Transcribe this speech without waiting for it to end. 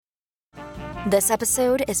This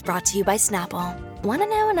episode is brought to you by Snapple. Want to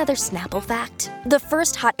know another Snapple fact? The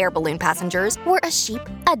first hot air balloon passengers were a sheep,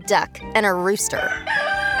 a duck, and a rooster.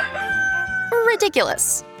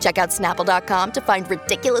 Ridiculous. Check out Snapple.com to find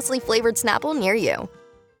ridiculously flavored Snapple near you.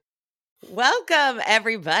 Welcome,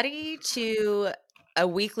 everybody, to a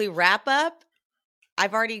weekly wrap-up.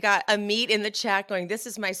 I've already got a meet in the chat going, this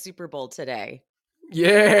is my Super Bowl today.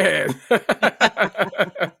 Yeah.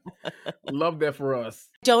 Love that for us.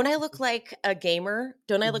 Don't I look like a gamer?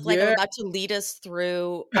 Don't I look like I'm about to lead us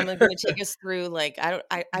through? I'm going to take us through, like, I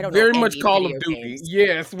don't know. Very much Call of Duty. Games.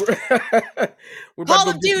 Yes. We're Call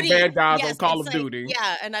of Duty. Bad guys yes, on Call of Duty.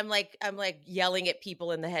 Yeah, and I'm like yelling at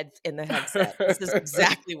people in the headset. This is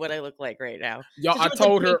exactly what I look like right now. Y'all, I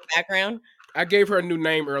told her background. I gave her a new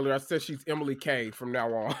name earlier. I said she's Emily K from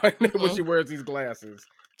now on when she wears these glasses.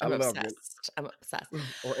 I'm love obsessed. it. I'm obsessed.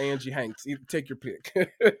 Or Angie Hanks. Take your pick.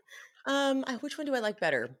 Which one do I like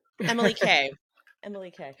better? Emily K. Emily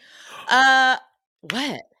K.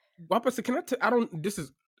 What? I don't. This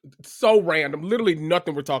is so random. Literally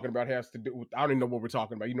nothing we're talking about has to do with. I don't even know what we're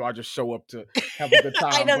talking about. You know, I just show up to have a good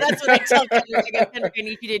time. I know that's what I tell Kendrick. I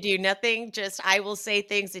need you to do nothing. Just I will say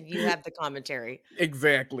things and you have the commentary.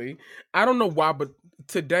 Exactly. I don't know why, but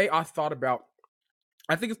today I thought about.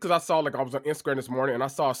 I think it's because I saw I was on Instagram this morning and I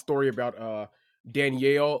saw a story about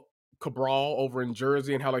Danielle Cabral over in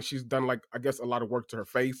Jersey and how she's done I guess a lot of work to her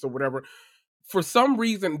face or whatever. For some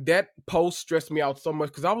reason, that post stressed me out so much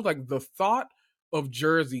because I was like, the thought of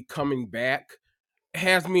Jersey coming back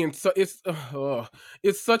has me in it's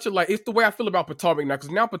such a it's the way I feel about Potomac now,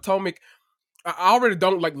 because now Potomac, I already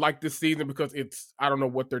don't like this season because I don't know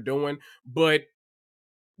what they're doing, but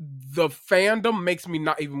the fandom makes me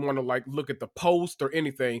not even want to look at the post or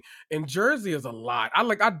anything. And Jersey is a lot.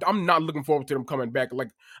 I'm not looking forward to them coming back.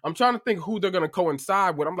 I'm trying to think who they're gonna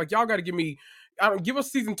coincide with. I'm like, y'all got to give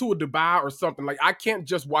us season 2 of Dubai or something. I can't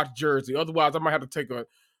just watch Jersey. Otherwise, I might have to take a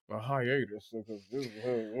hiatus.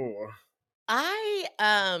 I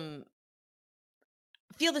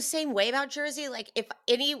feel the same way about Jersey. If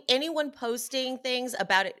anyone posting things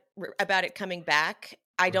about it coming back,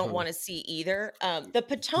 I don't want to see either. The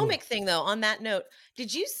Potomac thing, though, on that note,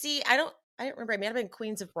 did you see? I don't remember. It may have been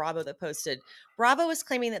Queens of Bravo that posted. Bravo was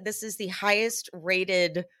claiming that this is the highest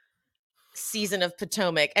rated season of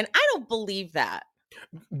Potomac, and I don't believe that.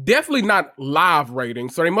 Definitely not live rating.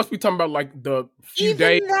 So they must be talking about the few Even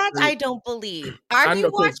days. that I don't believe. Are you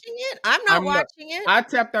watching it? I'm not watching it. I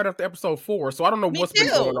tapped out after episode 4, so I don't know what's been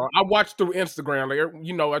going on. I watched through Instagram,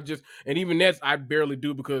 and even that's I barely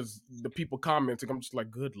do because the people commenting. I'm just like,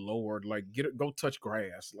 good Lord, go touch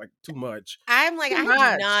grass, too much. I'm like, I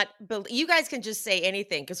do not believe. You guys can just say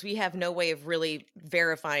anything because we have no way of really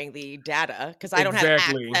verifying the data because I don't have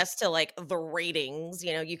access to the ratings.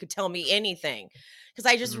 You could tell me anything. Because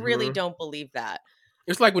I just really don't believe that.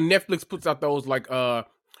 It's like when Netflix puts out those they can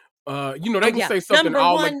say something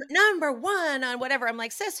number one on whatever. I'm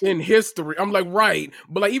like, sis, in history. I'm like, right,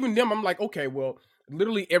 but even them, I'm like, okay, well,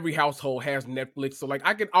 literally every household has Netflix, so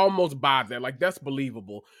I can almost buy that. That's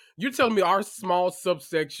believable. You're telling me our small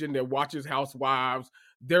subsection that watches Housewives,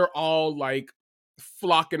 they're all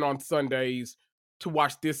flocking on Sundays to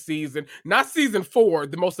watch this season, not season 4,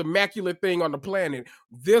 the most immaculate thing on the planet.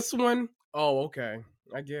 This one. Oh, okay.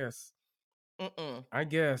 I guess. I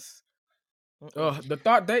guess. The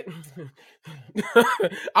thought they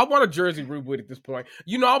I want a Jersey reboot at this point.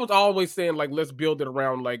 I was always saying let's build it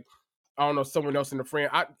around I don't know, someone else in the friend.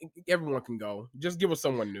 Everyone can go. Just give us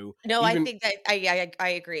someone new. No, I think that I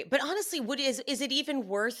agree. But honestly, is it even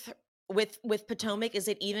worth with Potomac? Is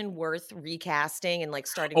it even worth recasting and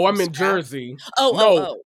starting? Oh, I'm in Jersey.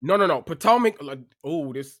 No. Potomac.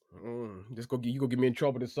 This you gonna get me in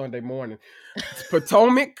trouble this Sunday morning.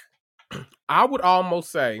 Potomac. I would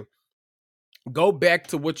almost say go back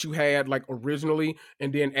to what you had originally,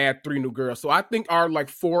 and then add 3 new girls. So I think our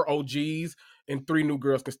 4 OGs and 3 new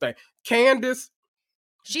girls can stay. Candace.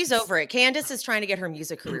 She's over it. Candace is trying to get her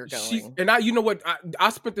music career going. You know what? I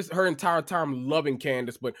spent her entire time loving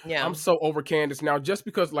Candace, but I'm so over Candace now just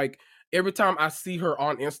because every time I see her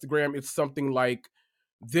on Instagram, it's something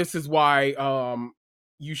this is why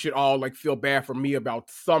you should all feel bad for me about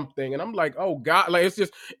something. And I'm like, oh God, it's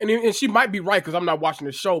just, and she might be right because I'm not watching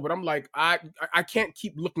the show, but I'm like, I can't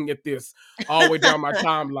keep looking at this all the way down my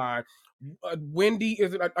timeline. Wendy,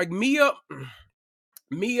 is it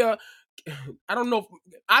Mia? I don't know if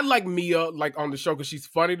I like Mia on the show because she's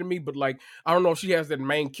funny to me, but I don't know if she has that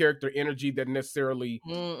main character energy that necessarily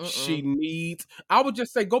she needs. I would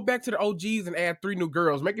just say go back to the OGs and add 3 new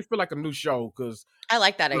girls, make it feel like a new show. Because I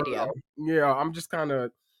like that idea. Yeah, I'm just kind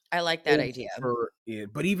of I like that idea for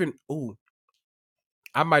it. But even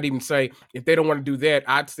I might even say, if they don't want to do that,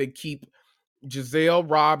 I'd say keep Giselle,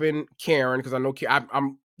 Robin, Karen, because I know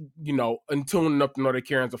I'm in tune enough to know that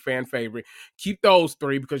Karen's a fan favorite. Keep those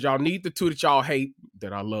 3 because y'all need the 2 that y'all hate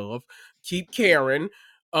that I love. Keep Karen.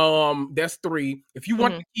 That's 3. If you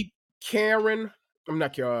want to keep Karen, I'm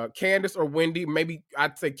not Candace or Wendy. Maybe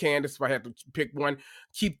I'd say Candace if I had to pick one.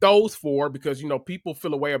 Keep those 4 because people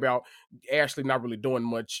feel a way about Ashley not really doing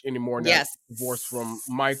much anymore now. Divorced from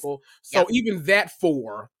Michael. So even that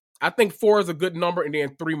 4. I think 4 is a good number, and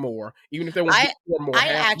then 3 more. Even if they want to do 4 more, I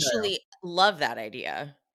actually love that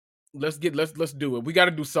idea. Let's do it. We got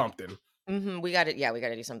to do something. We got to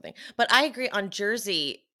do something. But I agree on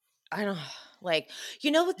Jersey. I don't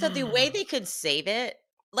the way they could save it.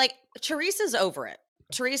 Like Teresa's over it.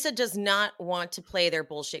 Teresa does not want to play their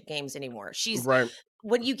bullshit games anymore. She's right.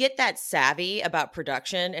 When you get that savvy about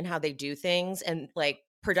production and how they do things, and like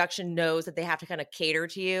production knows that they have to kind of cater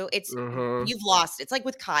to you, it's you've lost it. It's like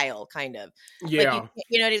with Kyle, kind of. Yeah.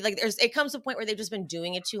 Like it comes to a point where they've just been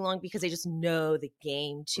doing it too long because they just know the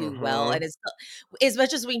game too well. And it's, as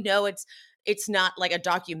much as we know it's not like a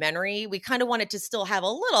documentary, we kind of want it to still have a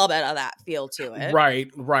little bit of that feel to it.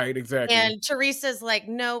 Right, exactly. And Teresa's like,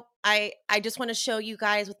 nope, I just want to show you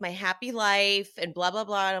guys with my happy life and blah, blah,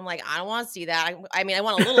 blah. And I'm like, I don't want to see that. I mean, I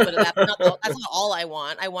want a little bit of that, but that's not all I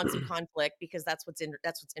want. I want some conflict because that's what's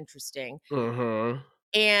interesting.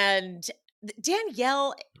 And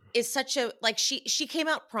Danielle is such a, like, she came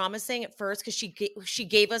out promising at first because she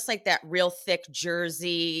gave us like that real thick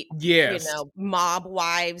Jersey, mob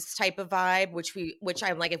wives type of vibe, which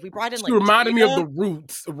I'm like, if we brought in she like reminded me of the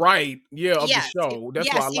Roots, right? Yeah, of the show.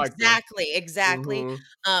 That's why I like exactly.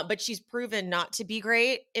 But she's proven not to be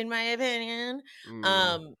great in my opinion.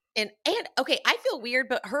 And okay, I feel weird,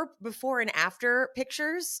 but her before and after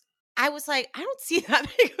pictures, I was like, I don't see that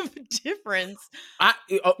big of a difference.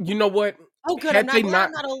 You know what? Oh, good. I'm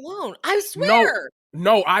not alone. I swear.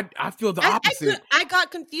 No, I feel the opposite. I got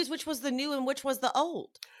confused which was the new and which was the old.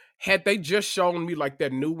 Had they just shown me like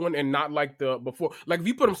that new one and not like the before, like if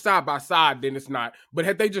you put them side by side, then it's not. But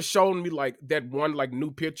had they just shown me like that one like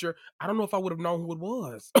new picture, I don't know if I would have known who it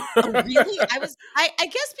was. Oh, really? I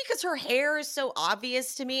guess because her hair is so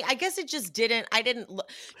obvious to me. I guess it just didn't. I didn't look.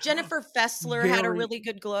 Jennifer Fessler had a really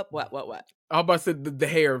good glow up. What? I was about to say the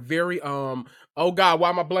hair very oh God, why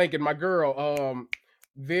am I blanking? My girl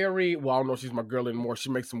very well, I don't know if she's my girl anymore. She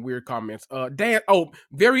makes some weird comments.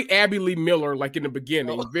 Very Abby Lee Miller, like in the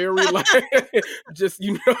beginning. Very like just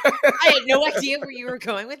I had no idea where you were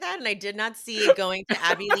going with that, and I did not see it going to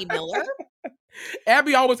Abby Lee Miller.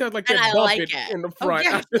 Abby always has like that bump in the front.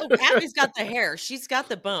 Abby's got the hair. She's got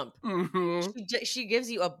the bump. She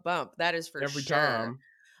gives you a bump. That is for every sure. time.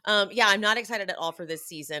 I'm not excited at all for this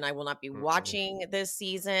season. I will not be watching this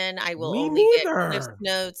season. I will only get Cliff's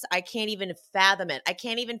notes. I can't even fathom it. I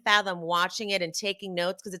can't even fathom watching it and taking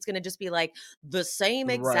notes because it's going to just be like the same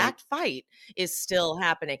exact fight is still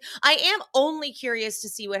happening. I am only curious to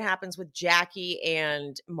see what happens with Jackie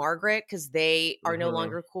and Margaret because they are no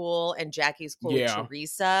longer cool and Jackie's cool with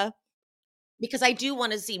Teresa. Because I do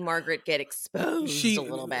want to see Margaret get exposed a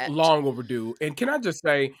little bit. Long overdue. And can I just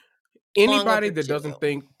say, anybody that doesn't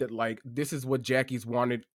think that like this is what Jackie's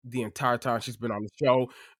wanted the entire time she's been on the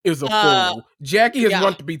show is a fool. Jackie has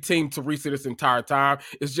wanted to be Team Teresa this entire time.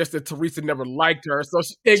 It's just that Teresa never liked her, so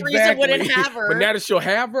Teresa wouldn't have her. But now that she'll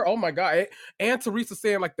have her, oh my God! And Teresa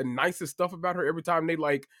saying like the nicest stuff about her every time they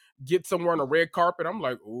like get somewhere on a red carpet. I'm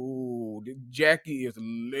like, ooh, Jackie is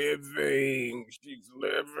living. She's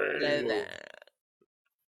living.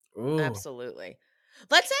 Ooh. Absolutely.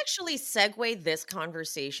 Let's actually segue this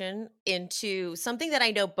conversation into something that I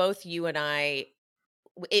know both you and I,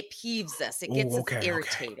 it peeves us. It gets us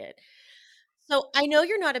irritated. Okay. So I know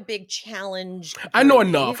you're not a big challenge. I know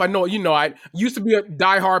enough. I know, I used to be a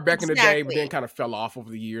diehard back in the day, but then kind of fell off over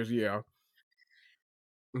the years. Yeah.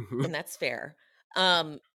 And that's fair.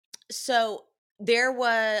 So there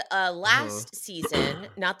was last season,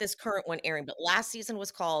 not this current one airing, but last season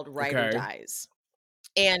was called Ride or Dies.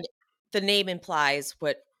 And the name implies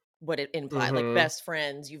what it implies, like best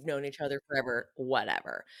friends, you've known each other forever,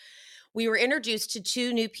 whatever. We were introduced to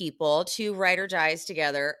 2 new people, 2 Ride or Dies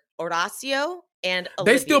together, Horacio and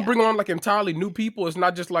Olivia. They still bring on like entirely new people. It's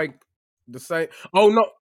not just like the same. Oh no.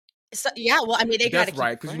 So, yeah, well, I mean, that's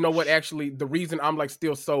right. Because you know what? Actually, the reason I'm like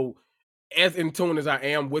still so as in tune as I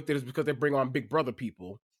am with it is because they bring on Big Brother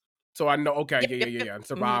people. So I know. Okay, yeah. And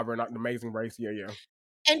Survivor, and Amazing Race, yeah.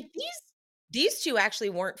 And these 2 actually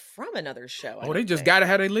weren't from another show. Oh, they just got it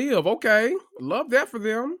how they live. Okay. Love that for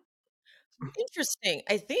them. Interesting.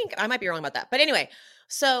 I think I might be wrong about that. But anyway,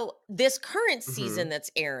 So this current Mhm. season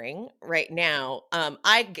that's airing right now,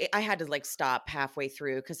 I had to like stop halfway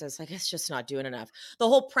through because I was like, it's just not doing enough. The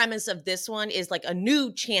whole premise of this one is like a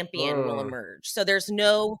new champion will Mm. emerge. So there's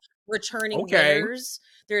no returning Okay. winners.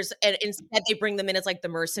 And instead they bring them in as like the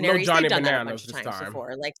No mercenaries. They've Johnny done that a bunch Bananas of this times time.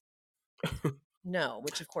 before. Like no,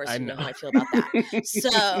 which of course I you know. know how I feel about that.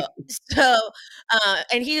 So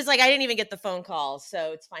and he was like, I didn't even get the phone call,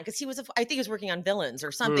 so it's fine because I think he was working on Villains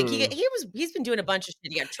or something. Hmm. He's been doing a bunch of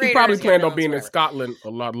shit. You got He probably Traitors, you got planned on Villains, being in whatever. Scotland a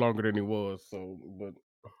lot longer than he was. So, but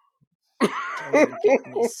Don't even get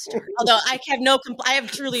me started. Although I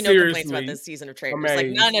have truly no complaints about seriously, this season of Traitors. Like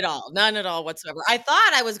amazed. none at all whatsoever. I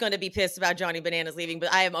thought I was going to be pissed about Johnny Bananas leaving,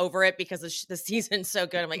 but I am over it because the season's so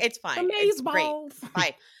good. I'm like, it's fine, it's great, Amazeballs.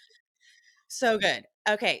 bye. So good.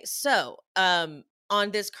 Okay, so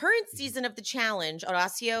on this current season of the challenge,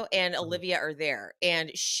 Horacio and Olivia are there,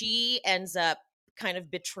 and she ends up kind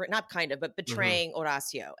of but Mm-hmm. betraying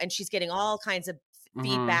Horacio, and she's getting all kinds of Mm-hmm.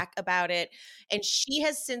 feedback about it. And she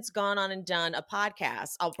has since gone on and done a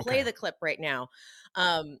podcast. I'll play Okay. the clip right now.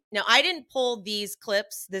 Now I didn't pull these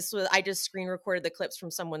clips. I just screen recorded the clips from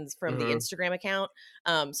the Mm-hmm. Instagram account.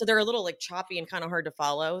 So they're a little like choppy and kind of hard to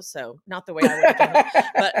follow. So not the way I would have done it,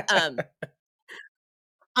 but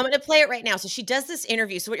I'm going to play it right now. So she does this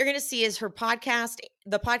interview. So what you're going to see is the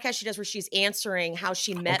podcast she does where she's answering how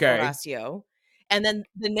she met Okay. Horacio. And then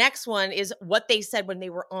the next one is what they said when they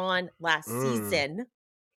were on last season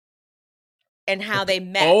and how they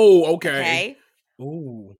met. Oh, okay. Okay.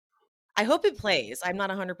 Ooh. I hope it plays. I'm not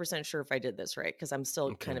 100% sure if I did this right because I'm still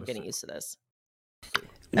Okay, kind of let's getting see. used to this.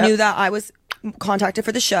 Knew that I was contacted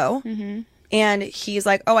for the show. Mm-hmm. And he's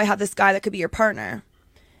like, oh, I have this guy that could be your partner.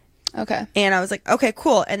 Okay. And I was like, okay,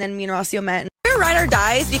 cool. And then me and Horacio met. And we're ride or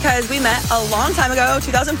dies because we met a long time ago,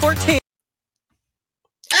 2014.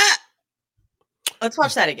 Let's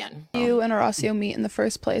watch that again. You and Horacio meet in the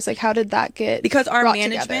first place. Like, how did that get Because our brought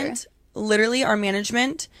management, together? literally our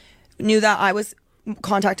management knew that I was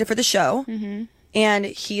contacted for the show. Mm-hmm. And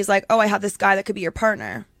he's like, oh, I have this guy that could be your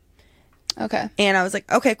partner. Okay. And I was like,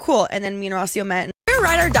 okay, cool. And then me and Horacio met. And we're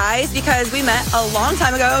ride or dies because we met a long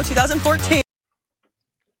time ago, 2014.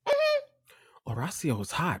 Horacio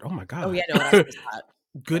was hot. Oh my god. Oh yeah, no, Horacio's hot.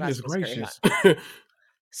 Goodness Horacio was very gracious.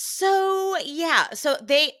 So yeah, so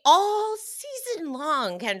they all season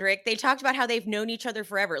long, Kendrick, they talked about how they've known each other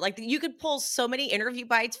forever. Like you could pull so many interview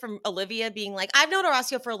bites from Olivia being like, I've known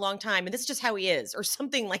Horacio for a long time and this is just how he is, or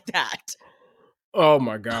something like that. Oh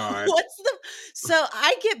my god. So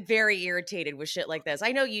I get very irritated with shit like this.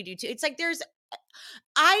 I know you do too. It's like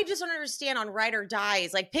I just don't understand on Ride or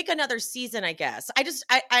Dies. Like pick another season, I guess. I don't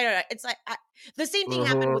know. It's like the same thing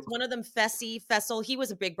happened with one of them, Fessel. He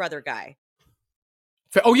was a Big Brother guy.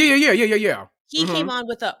 Oh yeah. He came on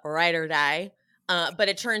with a Ride or Die, but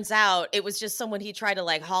it turns out it was just someone he tried to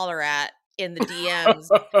like holler at in the DMs,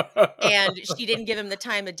 and she didn't give him the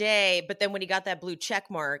time of day. But then when he got that blue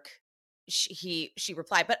check mark, she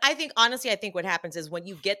replied. But I think honestly, what happens is when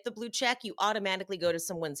you get the blue check, you automatically go to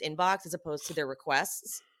someone's inbox as opposed to their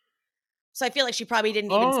requests. So I feel like she probably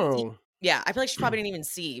didn't even see. Yeah, I feel like she probably didn't even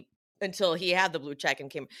see until he had the blue check and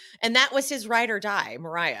came. And that was his Ride or Die,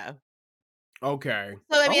 Mariah. Okay.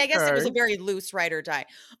 So, I mean, I guess it was a very loose Ride or Die.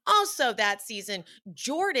 Also, that season,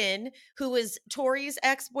 Jordan, who was Tori's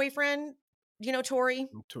ex-boyfriend, you know Tori?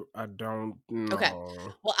 I don't know. Okay.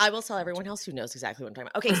 Well, I will tell everyone else who knows exactly what I'm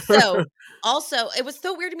talking about. Okay, so also, it was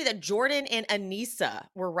so weird to me that Jordan and Anissa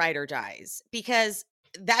were Ride or Dies because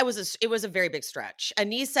it was a very big stretch.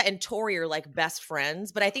 Anissa and Tori are like best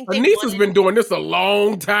friends, but I think Anissa's been doing this a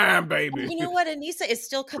long time, baby. You know what? Anissa is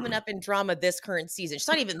still coming up in drama this current season. She's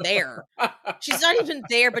not even there. She's not even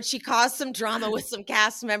there, but she caused some drama with some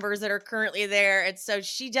cast members that are currently there. And so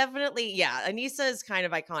she definitely, Anissa is kind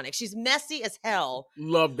of iconic. She's messy as hell.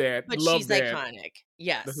 Love that. But love she's that. Iconic.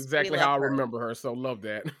 Yes. That's exactly how I remember her. So love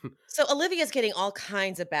that. So Olivia's getting all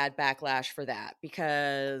kinds of bad backlash for that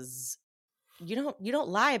because you don't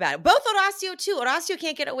lie about it. Both Horacio too. Horacio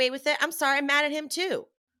can't get away with it. I'm sorry. I'm mad at him too.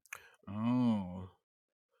 I'm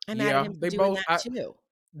mad at him for doing that too.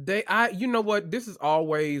 You know what? This is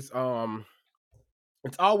always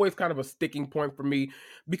it's always kind of a sticking point for me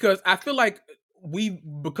because I feel like we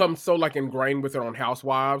become so like ingrained with it on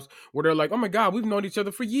Housewives where they're like, oh my god, we've known each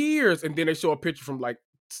other for years, and then they show a picture from like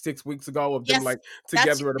 6 weeks ago of them like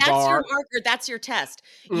together at a bar. That's your marker. That's your test.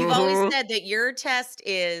 You've always said that your test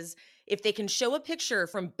is if they can show a picture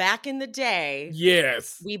from back in the day.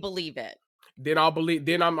 Yes, we believe it. Then I'll believe.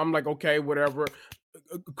 Then I'm like, okay, whatever.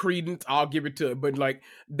 credence, I'll give it to it. But like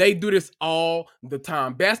they do this all the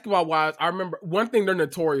time. Basketball wise, I remember one thing they're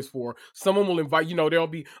notorious for. Someone will invite, they'll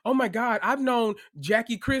be, oh my God, I've known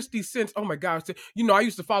Jackie Christie since, oh my God, I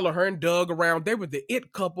used to follow her and Doug around. They were the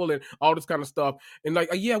it couple and all this kind of stuff. And like,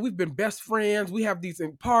 yeah, we've been best friends. We have these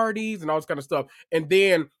parties and all this kind of stuff. And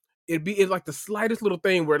then it's like the slightest little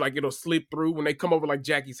thing where like it'll slip through when they come over like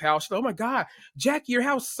Jackie's house. She's like, oh my God, Jackie, your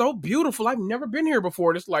house is so beautiful. I've never been here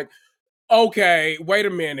before. And it's like, okay, wait a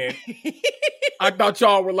minute. I thought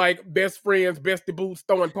y'all were like best friends, bestie boots,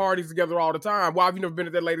 throwing parties together all the time. Why have you never been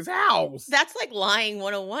at that lady's house? That's like lying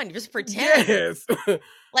 101. You just pretend. Yes.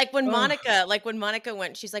 Like when Monica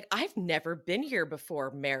went, she's like, I've never been here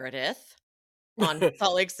before, Meredith. On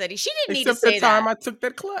Salt Lake City. She didn't need to say that. Except the time I took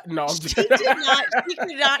that class. No, I'm she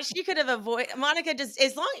did not. She could have avoided Monica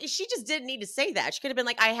she just didn't need to say that. She could have been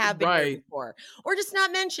like, I have been here before. Or just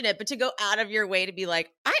not mention it, but to go out of your way to be like,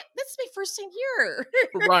 this is my first time here.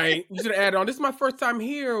 Right. You should add on, this is my first time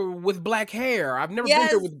here with black hair. I've never been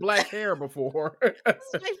here with black hair before. This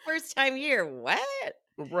is my first time here. What?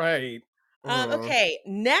 Right. Okay.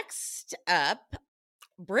 Next up,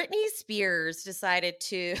 Britney Spears decided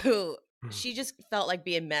to she just felt like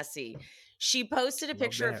being messy. She posted a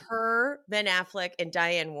picture of her, Ben Affleck, and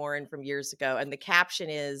Diane Warren from years ago. And the caption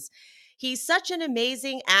is, he's such an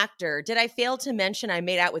amazing actor. Did I fail to mention I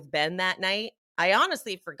made out with Ben that night? I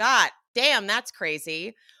honestly forgot. Damn, that's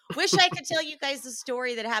crazy. Wish I could tell you guys the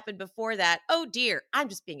story that happened before that. Oh dear, I'm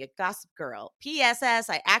just being a gossip girl.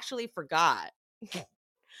 PSS, I actually forgot.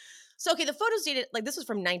 So, okay, the photos dated, like this was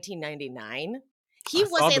from 1999. He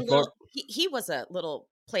was a little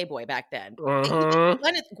playboy back then.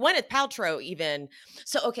 Gwyneth Paltrow even.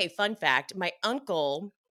 So, okay, fun fact. My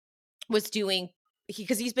uncle was doing,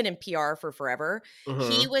 because he's been in PR for forever.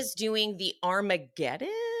 He was doing the Armageddon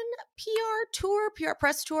PR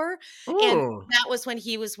press tour. And that was when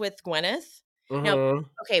he was with Gwyneth. Now,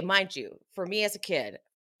 okay, mind you, for me as a kid,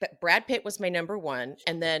 Brad Pitt was my number one.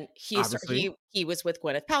 And then he was with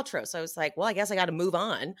Gwyneth Paltrow. So I was like, well, I guess I got to move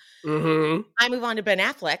on. I move on to Ben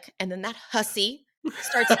Affleck. And then that hussy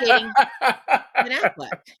starts dating Ben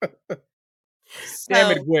Affleck.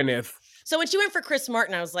 Damn it, Gwyneth. So when she went for Chris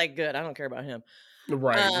Martin, I was like, good, I don't care about him.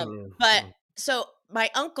 Right. But so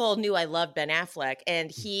my uncle knew I loved Ben Affleck,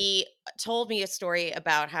 and he told me a story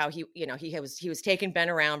about how he was taking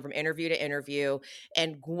Ben around from interview to interview,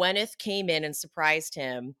 and Gwyneth came in and surprised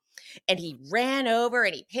him, and he ran over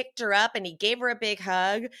and he picked her up and he gave her a big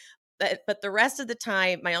hug. But the rest of the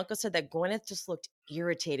time, my uncle said that Gwyneth just looked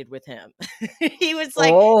irritated with him. He was like,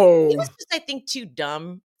 he was just, I think, too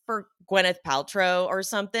dumb for Gwyneth Paltrow or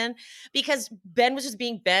something, because Ben was just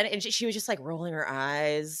being Ben, and she was just like rolling her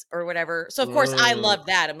eyes or whatever. So of course I love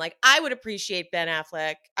that. I'm like, I would appreciate Ben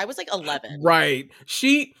Affleck. I was like 11. Right.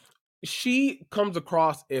 She comes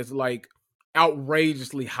across as like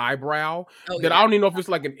outrageously highbrow. I don't even know if it's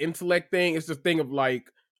like an intellect thing. It's the thing of like,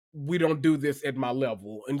 we don't do this at my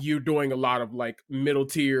level, and you're doing a lot of like middle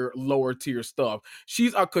tier, lower tier stuff.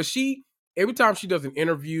 She's because every time she does an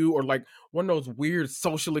interview or like one of those weird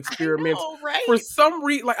social experiments, I know, right? For some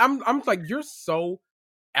reason, like I'm like, you're so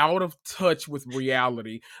out of touch with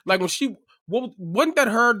reality. Like when wasn't that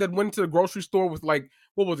her that went to the grocery store with like,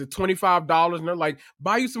 what was it, $25, and they're like,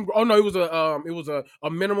 buy you some. Oh no, it was a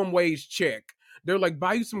minimum wage check. They're like,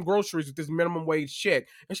 buy you some groceries with this minimum wage check.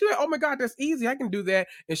 And she's like, oh my God, that's easy. I can do that.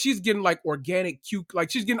 And she's getting like organic, like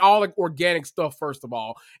she's getting all like organic stuff, first of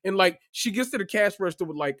all. And like, she gets to the cash register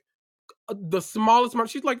with like the smallest amount.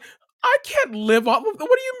 She's like, I can't live off. What do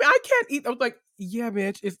you mean? I can't eat. I was like, yeah,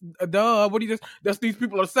 bitch, it's duh. What do you that's these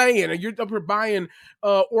people are saying? And you're up here buying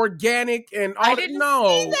organic and all. I didn't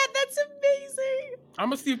see that. That's amazing. I'm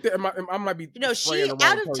gonna see if I might be. She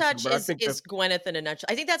out of touch is Gwyneth in a nutshell.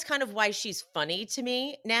 I think that's kind of why she's funny to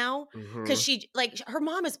me now, because she like her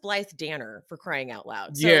mom is Blythe Danner, for crying out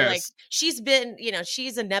loud. So like she's been,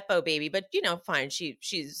 she's a nepo baby, but fine,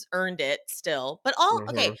 she's earned it still. But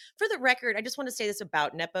okay, for the record, I just want to say this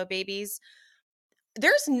about nepo babies.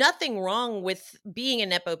 There's nothing wrong with being a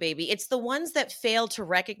nepo baby. It's the ones that fail to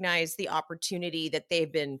recognize the opportunity that they've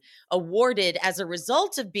been awarded as a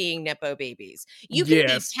result of being nepo babies. You can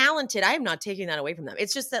be talented. I am not taking that away from them.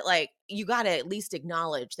 It's just that like, you got to at least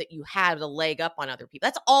acknowledge that you had a leg up on other people.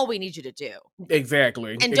 That's all we need you to do.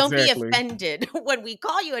 Exactly. And don't be offended when we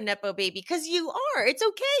call you a nepo baby, because you are. It's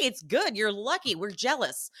okay. It's good. You're lucky. We're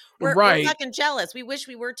jealous. We're fucking jealous. We wish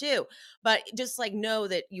we were too. But just like know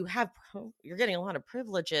that you're getting a lot of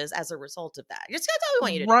privileges as a result of that. That's all we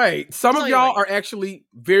want you to do. Right. Some of y'all are actually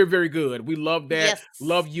very, very good. We love that. Yes.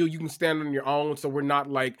 Love you. You can stand on your own. So we're not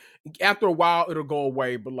like, after a while, it'll go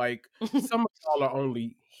away. But like, some of y'all are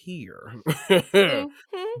only here Mhm.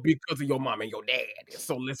 because of your mom and your dad.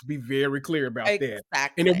 So let's be very clear about that.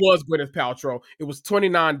 And it Exactly. was Gwyneth Paltrow. It was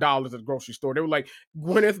 $29 at the grocery store. They were like,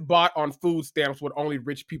 Gwyneth bought on food stamps what only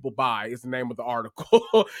rich people buy is the name of the article.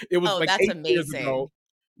 It was Oh, like that's 8 years amazing. ago.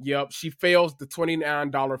 Yep, she fails the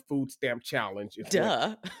 $29 food stamp challenge. Is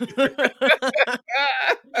Duh. what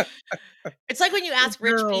It's like when you ask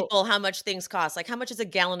rich Girl. people how much things cost. Like, how much is a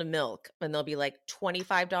gallon of milk? And they'll be like,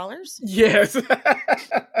 $25? Yes.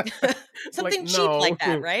 Something Like, cheap like no.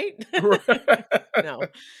 that, right? No,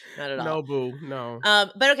 not at all. No, boo, no.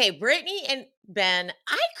 But okay, Brittany and Ben,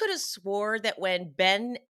 I could have swore that when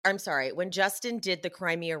Justin did the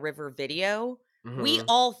Crimea River video, we Mhm.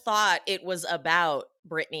 all thought it was about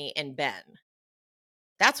Brittany and Ben.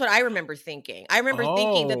 That's what I remember thinking. I remember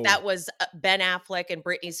thinking that Oh. that was Ben Affleck and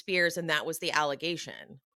Britney Spears, and that was the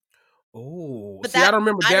allegation. Oh, But see, I that don't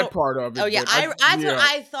remember I that don't. part of it. Oh yeah, But that's what yeah.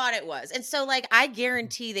 I thought it was. And so, like, I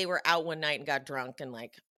guarantee they were out one night and got drunk and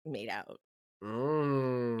like made out.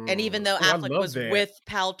 And even though Oh, I Affleck love was that. with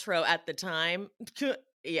Paltrow at the time,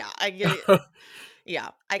 yeah, I get it. Yeah,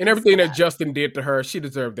 I And can everything see that that. Justin did to her, she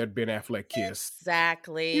deserved that Ben Affleck kiss. He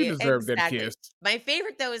Exactly. deserved that Exactly. kiss. My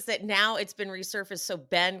favorite though is that now it's been resurfaced. So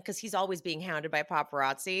Ben, because he's always being hounded by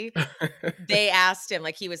paparazzi, they asked him,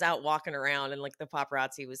 like, he was out walking around and like the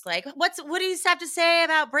paparazzi was like, what do you have to say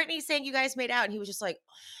about Britney saying you guys made out? And he was just like,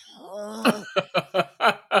 oh.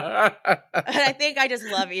 And I think I just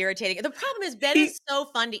love irritating. The problem is Ben is so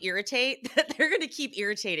fun to irritate that they're going to keep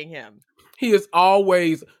irritating him. He is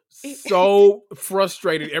always so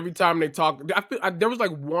frustrated every time they talk. There was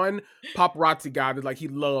like one paparazzi guy that like he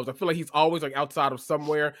loves. I feel like he's always like outside of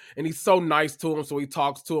somewhere, and he's so nice to him. So he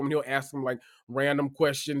talks to him, and he'll ask him like random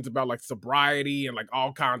questions about like sobriety and like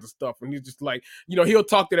all kinds of stuff. And he's just like, he'll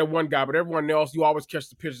talk to that one guy, but everyone else, you always catch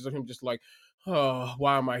the pictures of him just like, oh,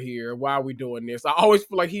 why am I here? Why are we doing this? I always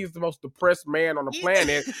feel like he's the most depressed man on the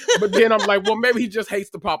planet. But then I'm like, well, maybe he just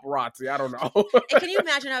hates the paparazzi. I don't know. And can you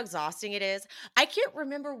imagine how exhausting it is? I can't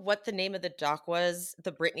remember what the name of the doc was,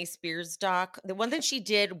 the Britney Spears doc, the one that she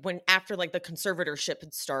did after like the conservatorship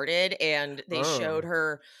had started and they showed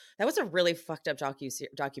her. That was a really fucked up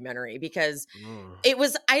documentary because it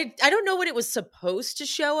was, I don't know what it was supposed to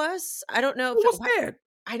show us. I don't know. What's that?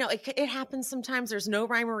 I know it happens sometimes. There's no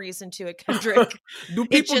rhyme or reason to it, Kendrick. Do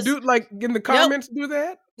people do like in the comments do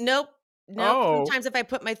that? Nope. No, Oh. sometimes if I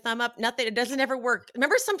put my thumb up, nothing. It doesn't ever work.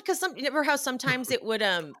 Remember how sometimes it would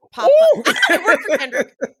pop up. It worked for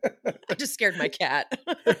Kendrick. I just scared my cat.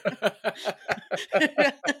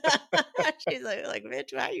 She's like,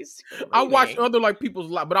 bitch, why are you screaming? I watch other like people's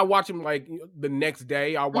live, but I watch them like the next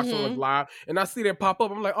day. I watch them like live, and I see that pop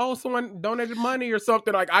up. I'm like, oh, someone donated money or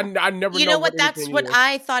something. Like I never. You know what? That's anything what is.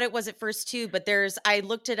 I thought it was at first too. But I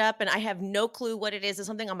looked it up, and I have no clue what it is. It's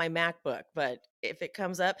something on my MacBook, but if it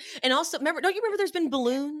comes up, and also don't you remember? There's been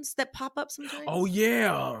balloons that pop up sometimes. Oh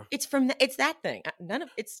yeah, it's that thing. None of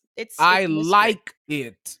it's. I like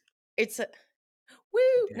it. It's a woo.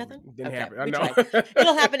 Damn, Nothing. Didn't Okay, happen. I we know. tried.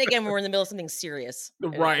 It'll happen again when we're in the middle of something serious.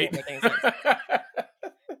 and it Right. won't make any sense.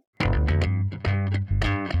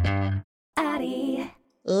 Addie.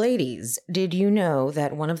 Ladies, did you know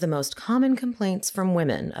that one of the most common complaints from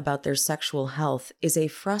women about their sexual health is a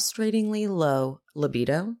frustratingly low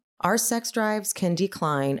libido? Our sex drives can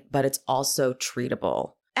decline, but it's also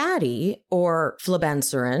treatable. Addie, or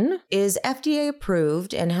flibanserin, is FDA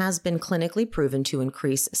approved and has been clinically proven to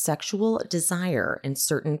increase sexual desire in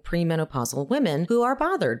certain premenopausal women who are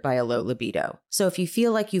bothered by a low libido. So if you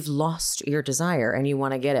feel like you've lost your desire and you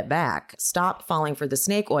want to get it back, stop falling for the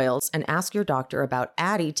snake oils and ask your doctor about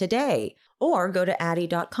Addie today. Or go to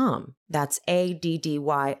Addie.com. That's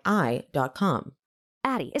ADDYI.com.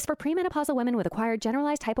 Addie is for premenopausal women with acquired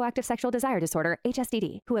generalized hypoactive sexual desire disorder,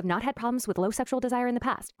 HSDD, who have not had problems with low sexual desire in the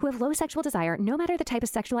past, who have low sexual desire no matter the type of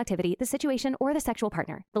sexual activity, the situation, or the sexual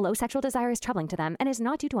partner. The low sexual desire is troubling to them and is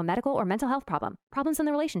not due to a medical or mental health problem, problems in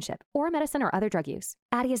the relationship, or medicine or other drug use.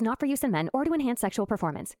 Addie is not for use in men or to enhance sexual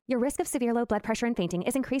performance. Your risk of severe low blood pressure and fainting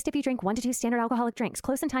is increased if you drink 1 to 2 standard alcoholic drinks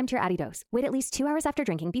close in time to your Addie dose. Wait at least 2 hours after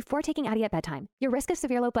drinking before taking Addie at bedtime. Your risk of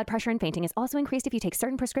severe low blood pressure and fainting is also increased if you take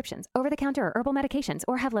certain prescriptions, over-the-counter or herbal medications,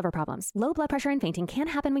 or have liver problems. Low blood pressure and fainting can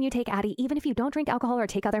happen when you take Addie even if you don't drink alcohol or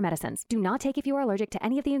take other medicines. Do not take if you are allergic to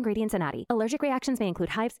any of the ingredients in Addie. Allergic reactions may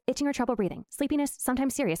include hives, itching or trouble breathing. Sleepiness,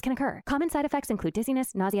 sometimes serious, can occur. Common side effects include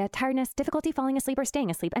dizziness, nausea, tiredness, difficulty falling asleep or staying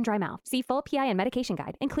asleep, and dry mouth. See full PI and medication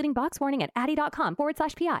guide, including box warning at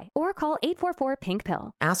addie.com/PI, or call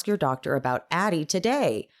 844-PINK-PILL. Ask your doctor about Addie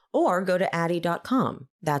today, or go to Addie.com.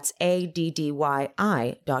 That's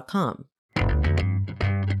ADDYI.com.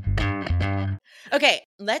 Okay,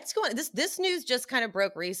 let's go on. This news just kind of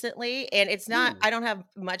broke recently, and it's not. I don't have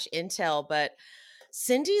much intel, but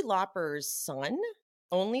Cyndi Lauper's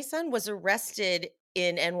only son, was arrested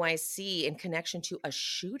in NYC in connection to a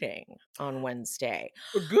shooting on Wednesday.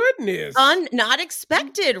 Goodness, Not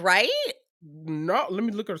expected, right? No, let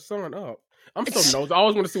me look her son up. I'm so nosy. I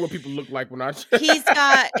always want to see what people look like when I. He's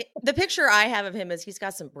got the picture I have of him is he's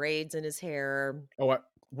got some braids in his hair. Oh,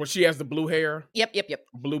 well, she has the blue hair. Yep.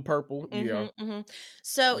 Blue purple.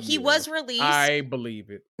 So he was released. I believe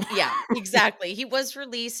it. Yeah, exactly. He was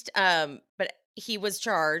released, but he was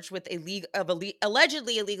charged with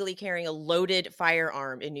allegedly illegally carrying a loaded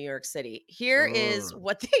firearm in New York City. Here is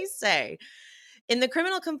what they say. In the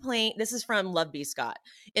criminal complaint, this is from Love B. Scott.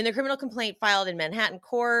 In the criminal complaint filed in Manhattan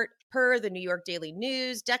court, per the New York Daily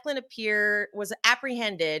News, Declan was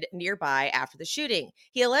apprehended nearby after the shooting.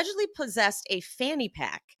 He allegedly possessed a fanny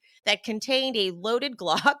pack that contained a loaded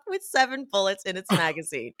Glock with 7 bullets in its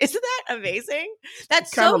magazine. Isn't that amazing?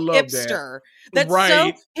 That's so hipster. That's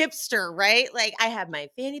so hipster, right? Like, I have my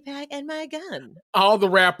fanny pack and my gun. All the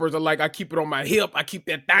rappers are like, I keep it on my hip. I keep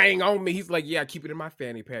that thing on me. He's like, yeah, I keep it in my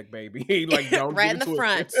fanny pack, baby. He like, don't right in the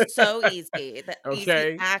front. So easy.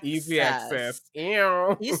 Okay. Easy access.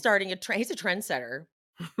 Ew. He's starting he's a trendsetter.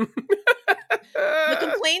 The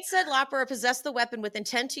complaint said Lauper possessed the weapon with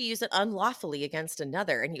intent to use it unlawfully against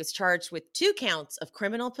another, and he was charged with 2 counts of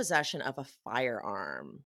criminal possession of a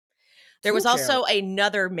firearm. There was also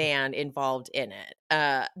another man involved in it.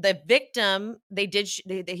 The victim,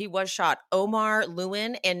 he was shot, Omar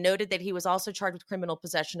Lewin, and noted that he was also charged with criminal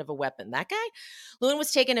possession of a weapon. That guy? Lewin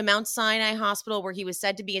was taken to Mount Sinai Hospital, where he was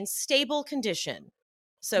said to be in stable condition.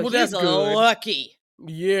 So he's lucky.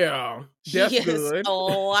 Yeah, that's good.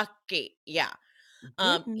 Lucky. Yeah.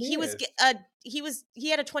 He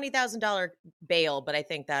had a $20,000 bail, but I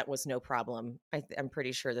think that was no problem. I'm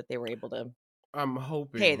pretty sure that they were able to. I'm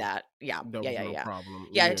hoping pay that. Yeah. No problem.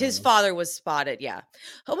 Yeah. His father was spotted. Yeah.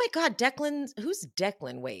 Oh my God. Who's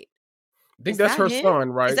Declan? Wait. I think that's her son,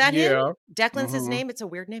 right? Is that him? Declan's his name. It's a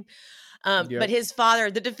weird name. But his father,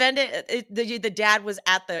 the defendant, the dad was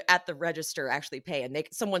at the register actually paying.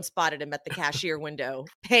 Someone spotted him at the cashier window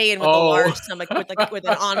paying with a large stomach with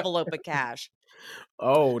an envelope of cash.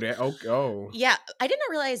 Oh, yeah. I did not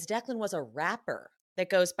realize Declan was a rapper that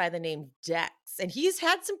goes by the name Dex, and he's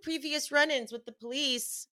had some previous run-ins with the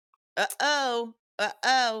police. How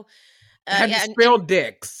do you spell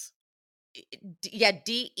Dex? Yeah,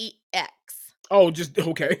 DEX. Oh, just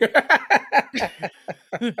okay.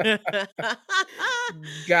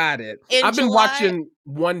 Got it. I've been watching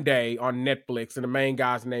One Day on Netflix, and the main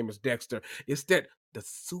guy's name is Dexter. It's the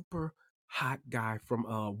super hot guy from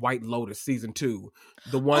White Lotus season 2.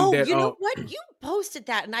 The one that you know what? You posted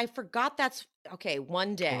that, and I forgot that's okay.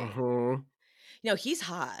 One Day. He's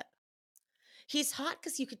hot. He's hot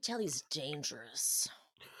because you could tell he's dangerous.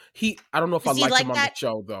 I don't know if I like him on the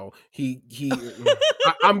show though.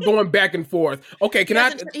 I'm going back and forth. Okay,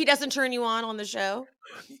 he doesn't turn you on the show?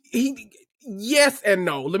 Yes and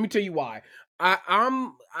no. Let me tell you why.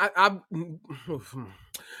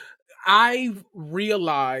 I've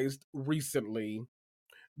realized recently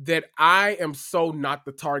that I am so not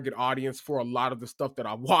the target audience for a lot of the stuff that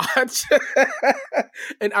I watch.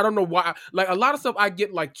 And I don't know why. Like a lot of stuff I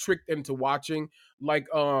get like tricked into watching. Like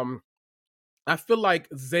I feel like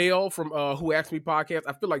Zale from Who Asked Me podcast,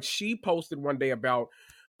 I feel like she posted one day about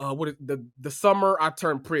the summer I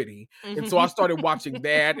turned pretty. And so I started watching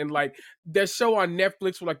that, and like that show on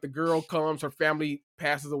Netflix where like the girl comes, her family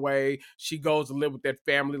passes away, she goes to live with that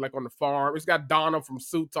family like on the farm. It's got Donna from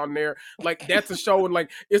Suits on there. Like that's a show, and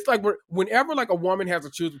like it's like whenever like a woman has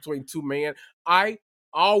to choose between 2 men, I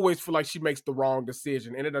always feel like she makes the wrong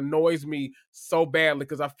decision, and it annoys me so badly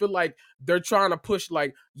because I feel like they're trying to push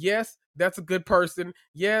like, yes, that's a good person.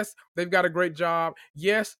 Yes, they've got a great job.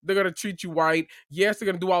 Yes, they're going to treat you right. Yes, they're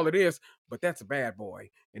going to do all of this, but that's a bad boy.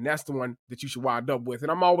 And that's the one that you should wind up with.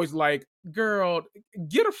 And I'm always like, girl,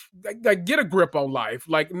 get a grip on life.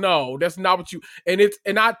 Like, no, that's not what you, and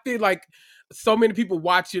I feel like so many people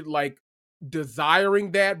watch it like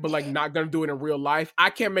desiring that, but like not going to do it in real life. I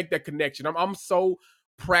can't make that connection. I'm so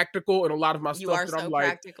practical in a lot of my stuff that I'm like,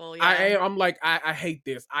 practical, yeah. I'm like, I hate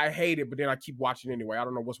this. I hate it, but then I keep watching anyway. I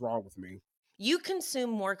don't know what's wrong with me. You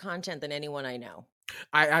consume more content than anyone I know.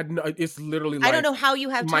 I know it's literally like, I don't know how you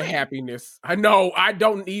have time. My happiness. I know, I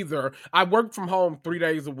don't either. I work from home 3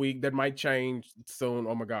 days a week. That might change soon.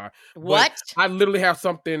 Oh my God. What? But I literally have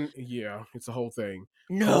something. Yeah, it's a whole thing.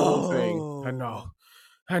 No. Whole thing.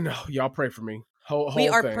 I know. Y'all pray for me. Whole we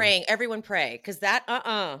are thing. praying. Everyone pray. Because that,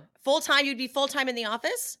 full-time, you'd be full-time in the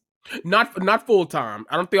office? Not full time.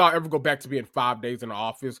 I don't think I'll ever go back to being 5 days in the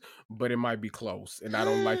office, but it might be close. And I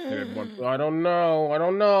don't like that at one. I don't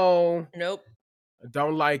know. Nope. I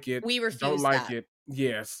don't like it. We Don't refuse like that. it.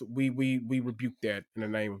 Yes, we rebuke that in the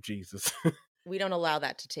name of Jesus. We don't allow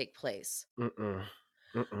that to take place. Mm-mm.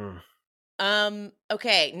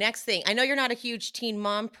 Okay, next thing. I know you're not a huge Teen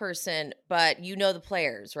Mom person, but you know the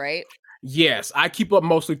players, right? Yes, I keep up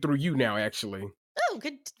mostly through you now, actually. Oh,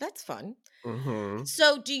 good. That's fun. Mm-hmm.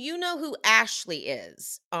 So, do you know who Ashley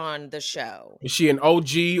is on the show? Is she an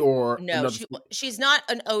OG or No, she's not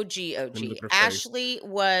an OG. Ashley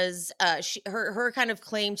was her kind of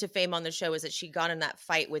claim to fame on the show is that she got in that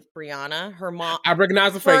fight with Brianna, her mom. I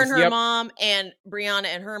recognize the face. Her and her mom, and Brianna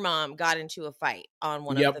and her mom got into a fight on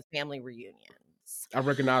one of the family reunions. I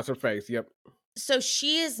recognize her face. Yep. So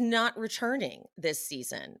she is not returning this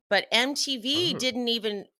season, but MTV didn't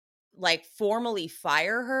even like formally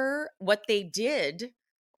fire her. What they did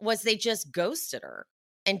was they just ghosted her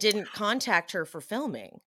and didn't contact her for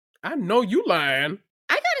filming. I know you lying.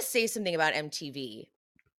 I gotta say something about MTV.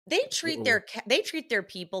 They treat their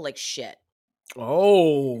people like shit.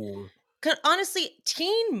 Oh, honestly,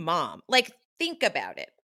 Teen Mom. Like, think about it.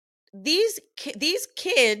 These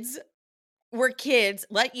kids were kids.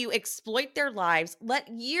 Let you exploit their lives. Let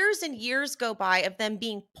years and years go by of them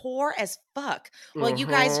being poor as fuck. Well, you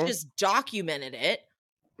guys just documented it,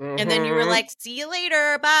 and then you were like, "See you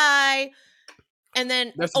later, bye." And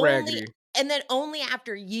then that's raggedy. And then only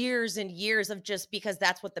after years and years of just because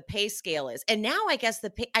that's what the pay scale is. And now I guess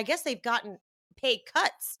they've gotten pay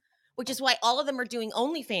cuts, which is why all of them are doing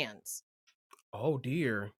OnlyFans. Oh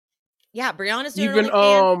dear. Yeah, Brianna's doing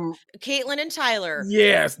OnlyFans. Caitlyn and Tyler.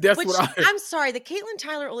 Yes, that's I'm sorry, the Caitlyn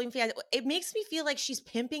Tyler OnlyFans, it makes me feel like she's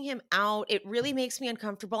pimping him out. It really makes me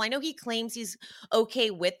uncomfortable. I know he claims he's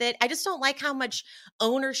okay with it. I just don't like how much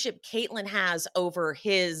ownership Caitlyn has over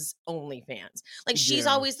his OnlyFans. Like, she's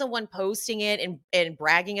always the one posting it and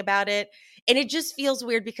bragging about it. And it just feels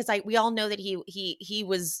weird because we all know that he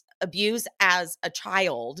was abused as a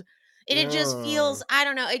child. And it just feels, I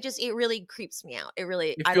don't know, it really creeps me out. It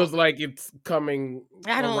feels like it's coming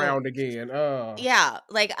around again. Yeah,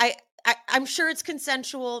 like I'm sure it's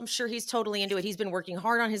consensual. I'm sure he's totally into it. He's been working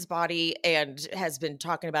hard on his body and has been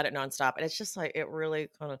talking about it nonstop. And it's just like, it really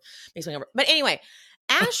kind of makes me over. But anyway,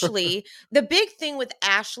 Ashley, the big thing with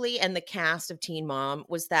Ashley and the cast of Teen Mom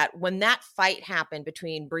was that when that fight happened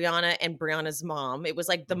between Brianna and Brianna's mom, it was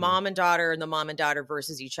like the mom and daughter and the mom and daughter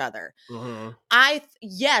versus each other.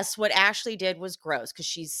 Yes, what Ashley did was gross because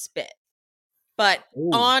she's spit. But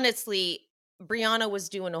honestly, Brianna was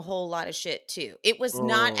doing a whole lot of shit too. It was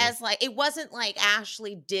not it wasn't like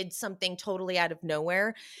Ashley did something totally out of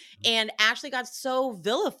nowhere, and Ashley got so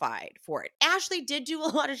vilified for it. Ashley did do a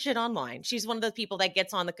lot of shit online. She's one of those people that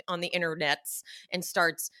gets on the internets and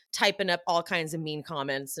starts typing up all kinds of mean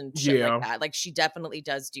comments and shit like that. Like, she definitely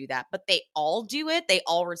does do that, but they all do it. They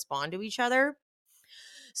all respond to each other.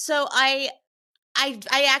 So I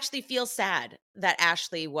actually feel sad that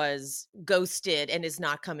Ashley was ghosted and is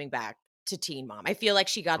not coming back to Teen Mom. I feel like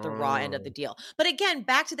she got the raw end of the deal. But again,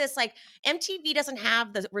 back to this, like, MTV doesn't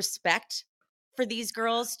have the respect for these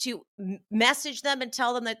girls to message them and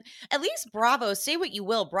tell them that, at least Bravo, say what you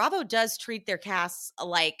will, Bravo does treat their casts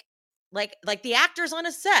like the actors on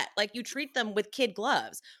a set. Like, you treat them with kid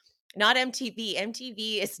gloves. Not MTV.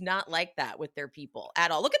 MTV is not like that with their people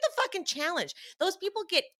at all. Look at the fucking challenge. Those people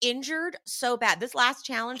get injured so bad. This last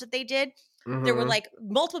challenge that they did, there were like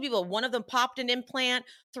multiple people. One of them popped an implant,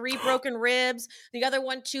 3 broken ribs. The other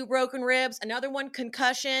one, 2 broken ribs. Another one,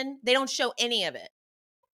 concussion. They don't show any of it.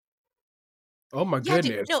 Oh my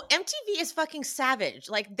goodness. Dude, no, MTV is fucking savage.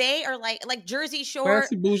 Like, they are like Jersey Shore.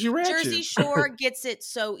 Fancy bougie ratchet. Jersey Shore gets it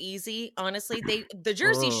so easy. Honestly, the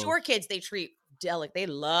Jersey Shore kids, they treat delic. They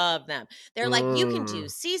love them. They're like, you can do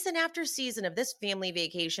season after season of this family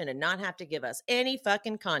vacation and not have to give us any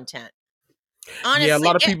fucking content. Honestly, a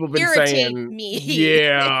lot of people have been saying, me.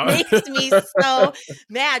 Yeah, it makes me so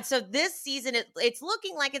mad. So this season, it's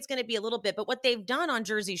looking like it's going to be a little bit, but what they've done on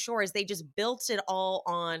Jersey Shore is they just built it all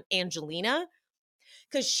on Angelina,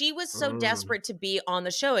 because she was so desperate to be on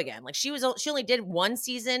the show again. Like, she only did 1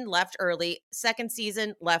 season, left early, 2nd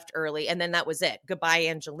season, left early, and then that was it. Goodbye,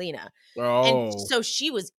 Angelina. And so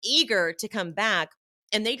she was eager to come back,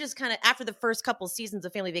 and they just kind of, after the first couple seasons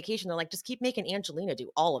of Family Vacation, they're like, just keep making Angelina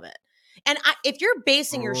do all of it. And if you're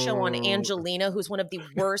basing your show on Angelina, who's one of the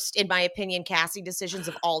worst, in my opinion, casting decisions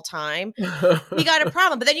of all time, you got a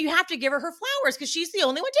problem. But then you have to give her flowers because she's the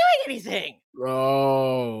only one doing anything.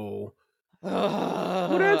 Well,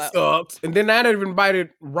 that sucks. And then I had invited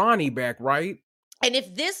Ronnie back, right? And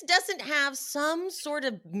if this doesn't have some sort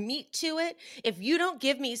of meat to it, if you don't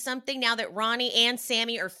give me something now that Ronnie and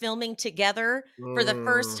Sammy are filming together for the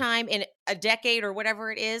first time in a decade or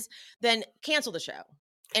whatever it is, then cancel the show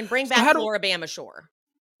and bring So back how do Floribama Shore.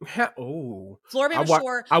 oh Floribama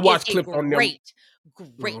Shore I is watch a clips on them.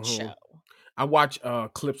 great show. I watch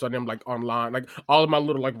clips on them like online. Like all of my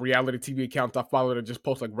little like reality TV accounts I follow that just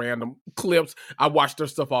post like random clips. I watch their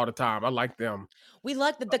stuff all the time. I like them. We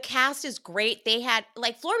like the cast is great. They had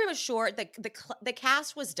like Floribama Shore. The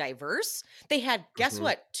cast was diverse. They had guess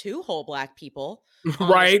what? 2 whole Black people, on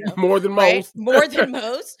right, the show, more than right? most. More than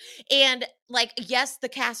most. And like, yes, the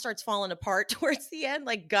cast starts falling apart towards the end.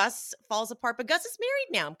 Like Gus falls apart, but Gus is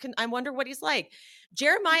married now. I wonder what he's like.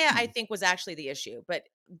 Jeremiah, I think, was actually the issue, but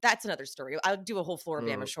that's another story. I'll do a whole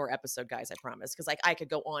Floribama Shore episode, guys. I promise, because like I could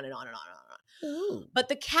go on and on and on and on. Ooh. But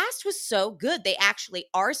the cast was so good. They actually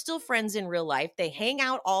are still friends in real life. They hang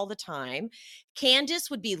out all the time.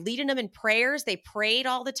 Candace would be leading them in prayers. They prayed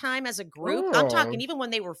all the time as a group. I'm talking even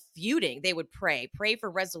when they were feuding, they would pray for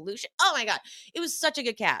resolution. Oh my God. It was such a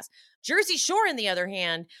good cast. Jersey Shore, on the other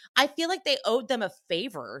hand, I feel like they owed them a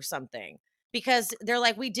favor or something. Because they're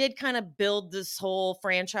like, we did kind of build this whole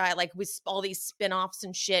franchise, like with all these spinoffs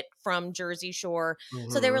and shit from Jersey Shore.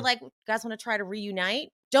 So they were like, guys want to try to reunite?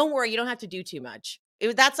 Don't worry, you don't have to do too much.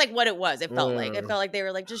 That's like what it was. It felt like. It felt like they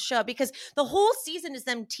were like, just show up. Because the whole season is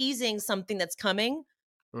them teasing something that's coming,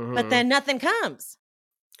 but then nothing comes.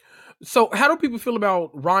 So how do people feel about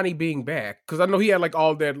Ronnie being back? Because I know he had like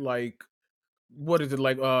all that like, what is it,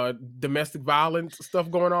 like domestic violence stuff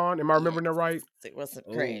going on? Am I remembering that right? It wasn't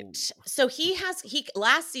great. So he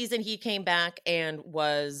last season he came back and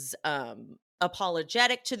was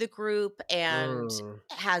apologetic to the group and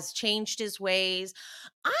has changed his ways.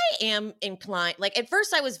 I am inclined, like at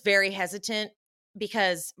first I was very hesitant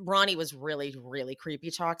because Ronnie was really, really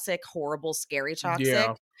creepy toxic, horrible, scary toxic.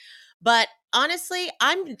 Yeah. But honestly,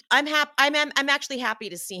 I'm actually happy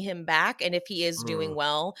to see him back, and if he is doing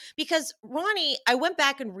well, because Ronnie, I went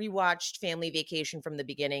back and rewatched Family Vacation from the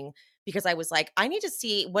beginning because I was like, I need to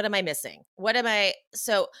see, what am I missing?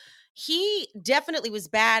 So he definitely was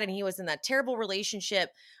bad, and he was in that terrible relationship.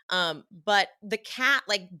 But the cat,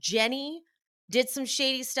 like Jenny, did some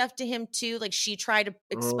shady stuff to him too. Like she tried to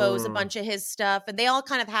expose a bunch of his stuff, and they all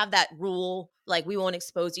kind of have that rule, like we won't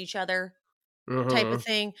expose each other. Type of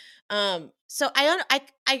thing. So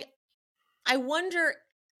I wonder,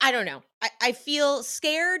 I don't know. I feel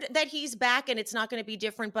scared that he's back and it's not going to be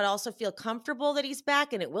different, but also feel comfortable that he's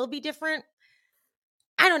back and it will be different.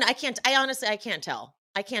 I don't know. I honestly can't tell.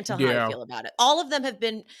 I can't tell how I feel about it. All of them have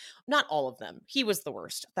been, not all of them. He was the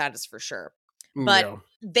worst. That is for sure. But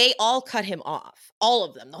they all cut him off. All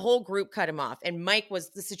of them. The whole group cut him off. And Mike was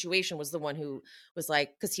the one who was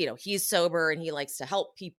like, because, he's sober and he likes to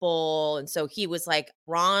help people. And so he was like,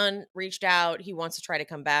 Ron reached out. He wants to try to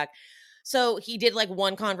come back. So he did like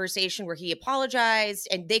one conversation where he apologized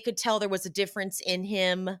and they could tell there was a difference in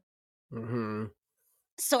him.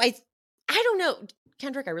 So I don't know.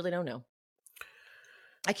 Kendrick, I really don't know.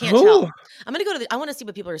 I can't tell. I'm going to go I want to see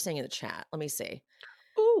what people are saying in the chat. Let me see.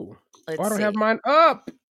 Ooh. I don't have mine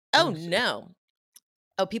up. Oh no.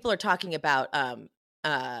 Oh, people are talking about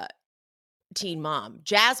Teen Mom.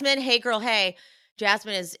 Jasmine, hey girl, hey.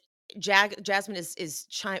 Jasmine is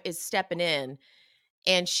stepping in,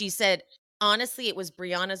 and she said, honestly, it was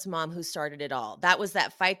Brianna's mom who started it all. That was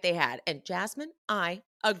that fight they had. And Jasmine, I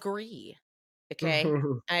agree. Okay.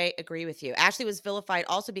 I agree with you. Ashley was vilified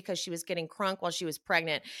also because she was getting crunk while she was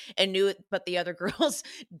pregnant and knew it, but the other girls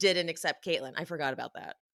didn't accept Caitlyn. I forgot about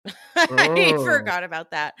that. I forgot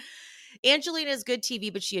about that. Angelina is good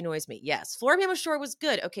TV, but she annoys me. Yes. Floribama Shore was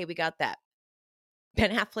good. Okay, we got that.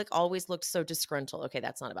 Ben Affleck always looked so disgruntled. Okay,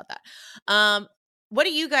 that's not about that. What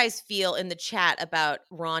do you guys feel in the chat about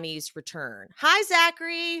Ronnie's return? Hi,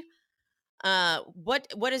 Zachary. What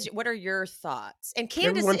are your thoughts? And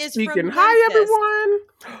Candace Everyone's is speaking. from Memphis. Hi, everyone.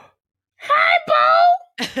 Hi,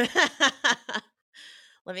 Bo.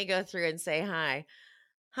 Let me go through and say hi.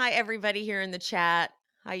 Hi, everybody here in the chat.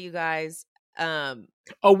 Hi, you guys. Oh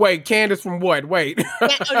wait, Candace from what? Wait. No.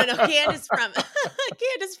 Candace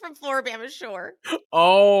from Floribama Shore.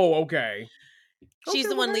 Oh, okay. She's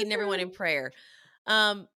the one leading everyone in prayer.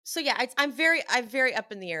 So yeah, I'm very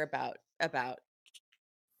up in the air about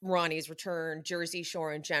Ronnie's return, Jersey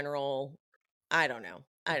Shore in general. I don't know.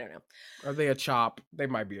 Are they a chop? They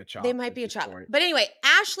might be a chop. They might be a chop. But anyway,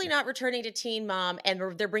 Ashley not returning to Teen Mom, and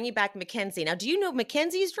they're bringing back Mackenzie. Now, do you know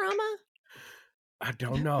Mackenzie's drama? I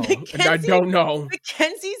don't know. I don't know.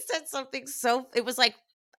 Mackenzie said something it was like,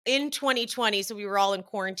 in 2020. So we were all in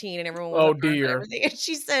quarantine and everyone was Oh, at work and dear. everything. And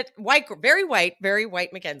she said, very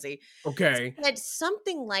white Mackenzie Okay. said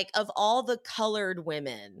something like, of all the colored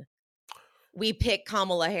women, we pick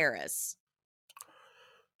Kamala Harris.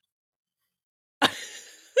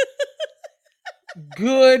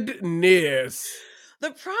 Goodness.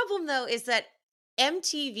 The problem, though, is that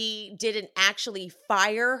MTV didn't actually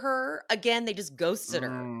fire her. Again, they just ghosted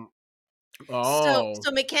her. Oh.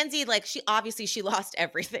 So Mackenzie, like, she lost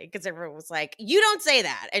everything because everyone was like, you don't say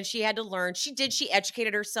that. And she had to learn. She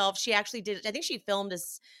educated herself. She actually did. I think she filmed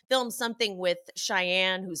something with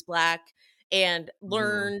Cheyenne, who's Black, and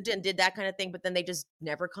learned and did that kind of thing. But then they just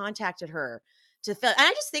never contacted her to film. And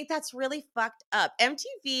I just think that's really fucked up.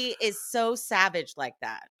 MTV is so savage like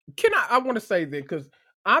that. I want to say that because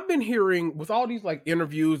I've been hearing with all these like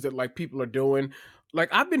interviews that like people are doing, like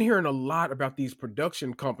I've been hearing a lot about these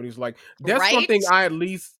production companies. Like that's one thing I at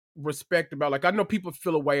least respect about. Like I know people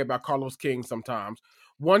feel a way about Carlos King sometimes.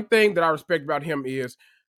 One thing that I respect about him is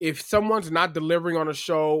if someone's not delivering on a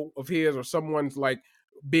show of his or someone's like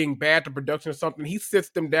being bad to production or something, he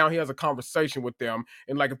sits them down, he has a conversation with them,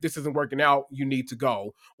 and like if this isn't working out, you need to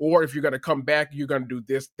go, or if you're going to come back, you're going to do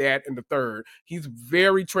this, that, and the third. He's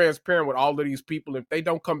very transparent with all of these people. If they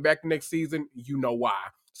don't come back next season, you know why.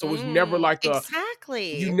 So it's never like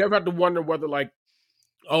you never have to wonder whether like,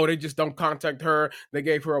 oh, they just don't contact her, they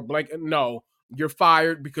gave her a blanket. No, you're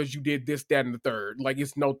fired because you did this, that, and the third. Like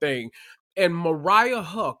it's no thing. And Mariah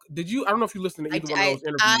Huq, I don't know if you listened to either one of those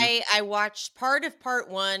interviews. I watched part of part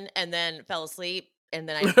one and then fell asleep, and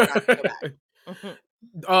then I forgot to go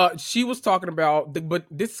back. She was talking about, but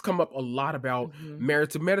this has come up a lot about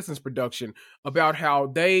Married to Medicine's production, about how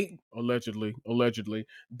they allegedly,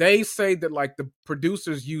 they say that like the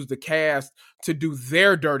producers use the cast to do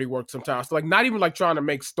their dirty work sometimes. So, like not even like trying to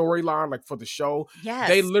make storyline like for the show. Yes.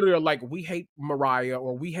 They literally are like, we hate Mariah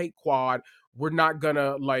or we hate Quad. We're not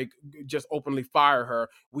gonna like just openly fire her.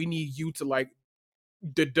 We need you to like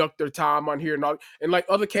deduct their time on here and all. And like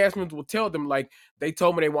other cast members will tell them like, they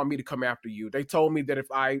told me they want me to come after you. They told me that if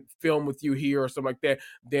I film with you here or something like that,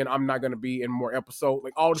 then I'm not gonna be in more episodes.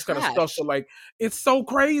 Like all this kind of stuff. So like it's so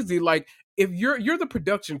crazy. Like if you're the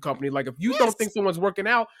production company, like if you don't think someone's working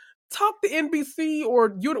out, talk to NBC or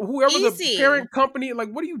whoever the parent company. Like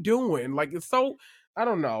what are you doing? Like it's so. I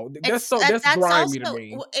don't know. That's grimy to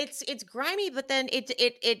me. It's grimy, but then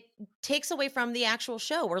it takes away from the actual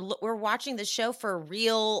show. We're watching the show for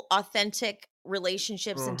real, authentic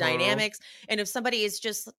relationships and dynamics. And if somebody is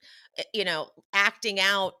just, acting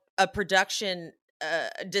out a production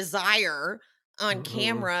desire on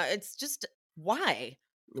camera, it's just why.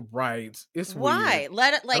 Right. It's why weird.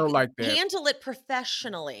 let it I don't like that. handle it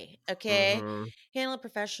professionally. Okay, handle it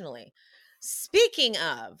professionally. Speaking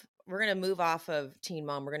of. We're going to move off of Teen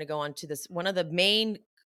Mom. We're going to go on to this. One of the main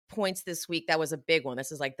points this week that was a big one.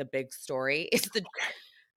 This is like the big story. It's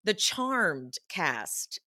the Charmed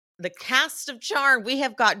cast. The cast of Charmed. We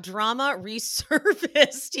have got drama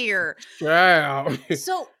resurfaced here. Wow.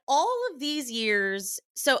 So all of these years.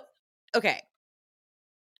 So, okay.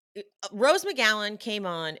 Rose McGowan came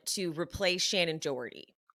on to replace Shannon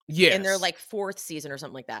Doherty. Yes. In their like fourth season or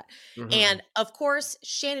something like that. And of course,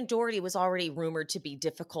 Shannon Doherty was already rumored to be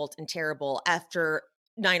difficult and terrible after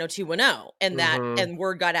 90210. And and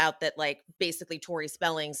word got out that like basically Tori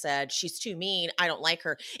Spelling said, she's too mean. I don't like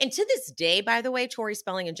her. And to this day, by the way, Tori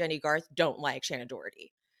Spelling and Jenny Garth don't like Shannon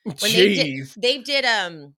Doherty. When they did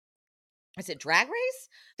is it Drag Race?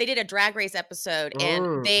 They did a Drag Race episode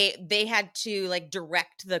and they had to like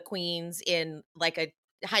direct the queens in like a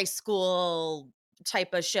high school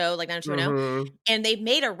type of show like 90210, and they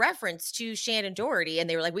made a reference to Shannon Doherty and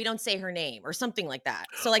they were like, we don't say her name or something like that.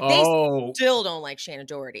 So like they still don't like Shannon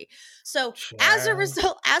Doherty. So as a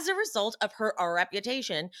result of her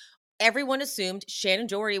reputation, everyone assumed Shannon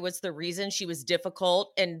Doherty was the reason she was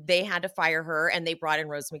difficult and they had to fire her, and they brought in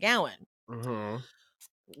Rose McGowan.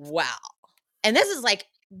 Wow. And this is like,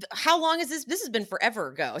 how long is this? This has been forever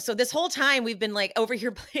ago. So this whole time we've been like over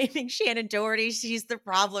here blaming Shannon Doherty. She's the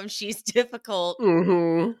problem. She's difficult.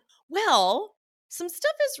 Well, some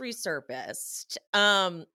stuff has resurfaced.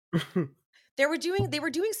 They were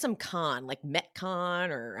doing some con, like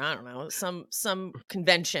MetCon or I don't know, some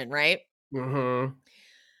convention, right?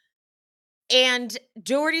 And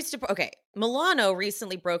Doherty's Milano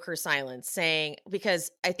recently broke her silence, saying,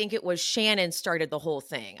 because I think it was Shannon started the whole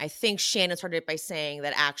thing. I think Shannon started it by saying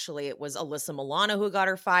that actually it was Alyssa Milano who got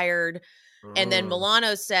her fired. And then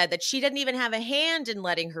Milano said that she didn't even have a hand in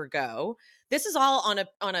letting her go. This is all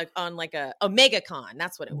on like a MegaCon.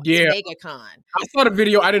 That's what it was. Yeah. MegaCon. I saw the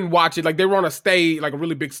video. I didn't watch it. Like they were on a stage, like a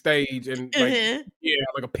really big stage, and like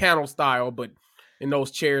like a panel style, but In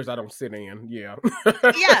those chairs I don't sit in. Yeah.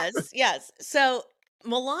 Yes. So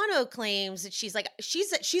Milano claims that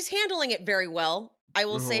she's handling it very well. I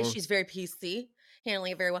will say Mhm. she's very PC,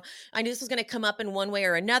 handling it very well. I knew this was going to come up in one way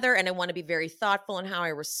or another, and I want to be very thoughtful in how I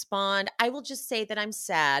respond. I will just say that I'm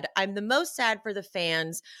sad. I'm the most sad for the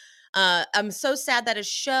fans. I'm so sad that a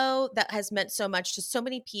show that has meant so much to so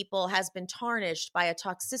many people has been tarnished by a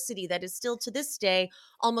toxicity that is still to this day,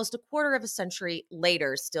 almost a quarter of a century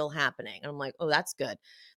later, still happening. And I'm like, oh, that's good.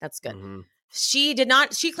 That's good. Mhm. She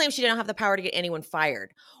claims she didn't have the power to get anyone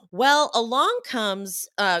fired. Well, along comes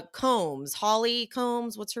Holly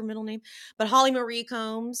Combs, what's her middle name? But Holly Marie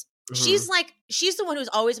Combs. Mhm. She's the one who's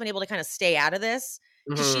always been able to kind of stay out of this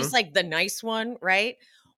because she's Mhm. like the nice one, right?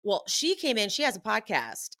 Well, she came in, she has a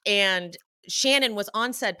podcast, and Shannon was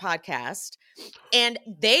on said podcast, and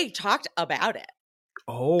they talked about it.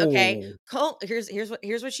 Okay. Oh. Here's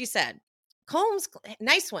what she said. Combs,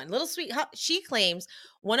 nice one, little sweet. She claims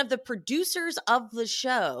one of the producers of the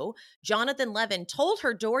show, Jonathan Levin, told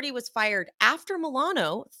her Doherty was fired after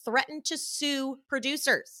Milano threatened to sue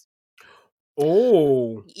producers.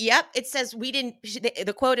 Oh. Yep. It says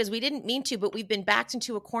the quote is, "We didn't mean to, but we've been backed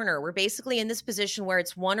into a corner. We're basically in this position where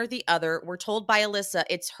it's one or the other. We're told by Alyssa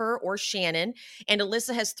it's her or Shannon, and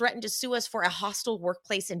Alyssa has threatened to sue us for a hostile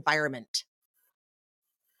workplace environment."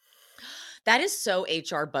 That is so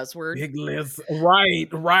HR buzzword. Big Liz.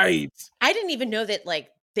 Right. I didn't even know that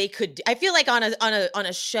they could. I feel like on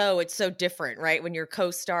a show it's so different, right? When you're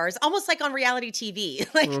co-stars, almost like on reality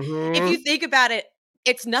TV. Like if you think about it,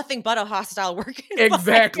 it's nothing but a hostile work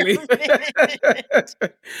Exactly. environment.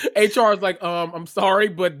 HR is like, I'm sorry,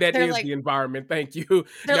 but that They're is like- the environment. Thank you.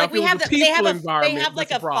 They're Now, like, if it was a they peaceful have environment, like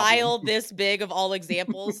that's a problem. file this big of all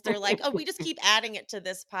examples. They're like, oh, we just keep adding it to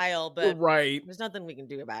this pile, but Right. there's nothing we can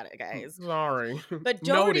do about it, guys. Sorry. But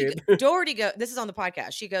Noted. Doherty this is on the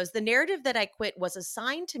podcast. She goes, "The narrative that I quit was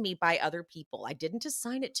assigned to me by other people. I didn't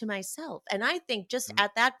assign it to myself." And I think just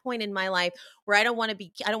at that point in my life where I don't want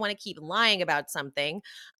to keep lying about something.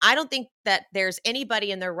 I don't think that there's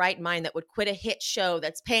anybody in their right mind that would quit a hit show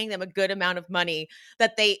that's paying them a good amount of money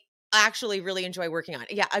that they actually really enjoy working on.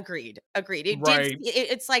 Yeah, agreed. Right.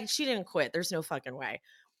 It's like she didn't quit. There's no fucking way.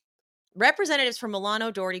 Representatives from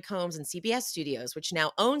Milano, Doherty, Combs, and CBS Studios, which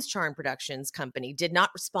now owns Charm Productions Company, did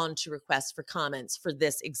not respond to requests for comments for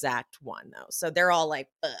this exact one, though. So they're all like,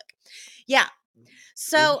 fuck. Yeah.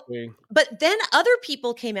 So, but then other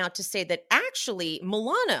people came out to say that actually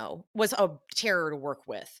Milano was a terror to work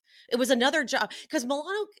with. It was another job because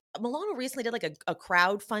Milano recently did like a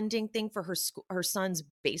crowdfunding thing for her son's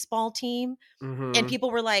baseball team. And people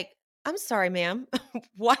were like, I'm sorry, ma'am.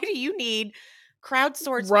 Why do you need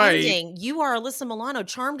crowdsourced funding? You are Alyssa Milano.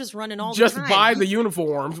 Charmed is running all the time. Just buy the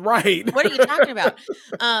uniforms, right? What are you talking about?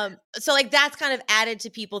 So like that's kind of added to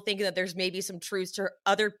people thinking that there's maybe some truth to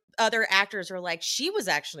other actors who are like, she was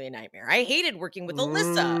actually a nightmare. I hated working with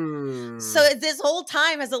Alyssa. So this whole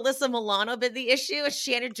time has Alyssa Milano been the issue, and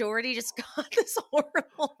Shannon Doherty just got this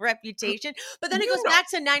horrible reputation. But then it goes back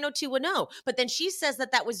to 90210. But then she says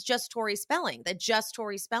that was just Tori Spelling,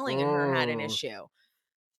 and her had an issue.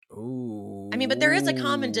 Ooh. I mean, but there is a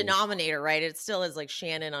common denominator, right? It still is like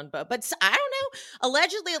Shannon on both. But I don't know.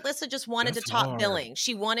 Allegedly, Alyssa just wanted to top billing.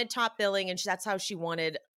 She wanted top billing, and that's how she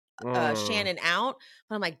wanted Shannon out.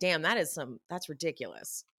 But I'm like, damn, that's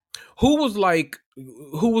ridiculous. Who was the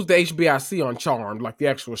HBIC on Charmed, like the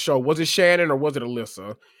actual show? Was it Shannon or was it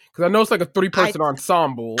Alyssa? Because I know it's like a 3-person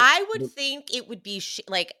ensemble. I would think it would be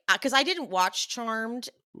because I didn't watch Charmed.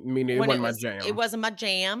 Meaning it wasn't my jam. It wasn't my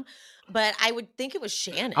jam, but I would think it was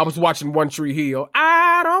Shannon. I was watching One Tree Hill.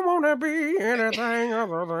 I don't want to be anything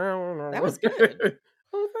other than. That was good.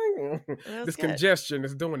 This congestion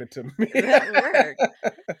is doing it to me. That worked.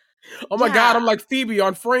 Oh my God, I'm like Phoebe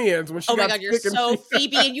on Friends when she. Oh my God, you're so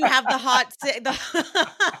Phoebe, and you have the hot.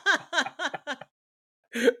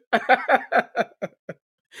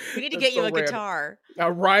 We need to get you a guitar.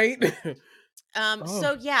 All right.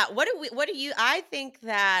 So yeah, what do you? I think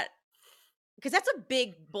that because that's a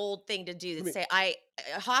big, bold thing to do. To say, a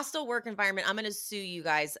hostile work environment. I'm going to sue you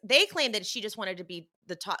guys. They claim that she just wanted to be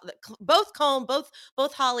the top. Both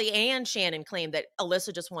Holly and Shannon claimed that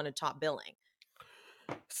Alyssa just wanted top billing.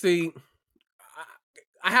 See,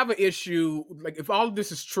 I have an issue. Like, if all of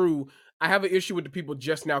this is true, I have an issue with the people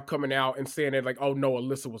just now coming out and saying that, like, oh no,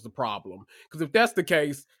 Alyssa was the problem. Because if that's the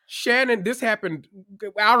case, Shannon, this happened,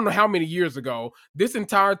 I don't know how many years ago. This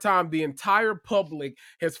entire time, the entire public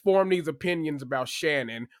has formed these opinions about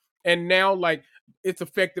Shannon. And now, like, it's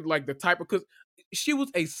affected, like, the type of, because she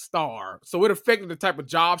was a star. So it affected the type of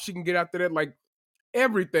job she can get after that, like,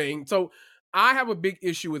 everything. So I have a big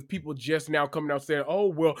issue with people just now coming out saying, "Oh,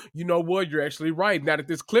 well, you know what? You're actually right. Now that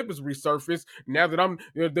this clip is resurfaced, now that I'm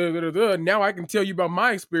now I can tell you about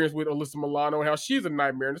my experience with Alyssa Milano and how she's a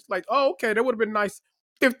nightmare." And it's like, oh, okay, that would have been nice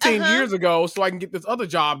 15 years ago, so I can get this other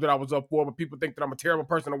job that I was up for. But people think that I'm a terrible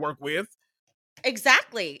person to work with.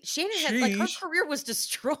 Exactly. Shannon had like her Sheesh. career was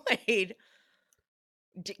destroyed.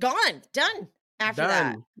 Gone. Done after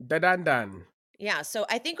that. Done. Yeah. So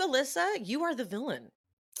I think Alyssa, you are the villain.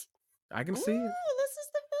 I can Ooh, see it. Alyssa's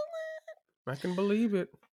the villain. I can believe it.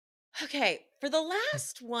 Okay, for the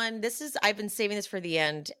last one, I've been saving this for the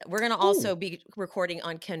end. We're going to also be recording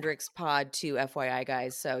on Kendrick's pod too, FYI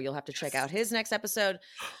guys, so you'll have to check out his next episode.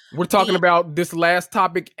 We're talking about this last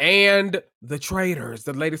topic and the traitors,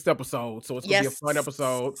 the latest episode. So it's going to be a fun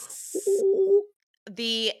episode.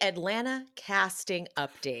 The Atlanta casting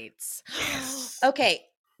updates. Yes. Okay,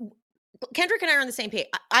 Kendrick and I are on the same page.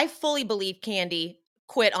 I fully believe Kandi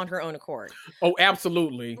quit on her own accord. Oh,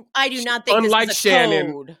 absolutely. I do not think unlike this was a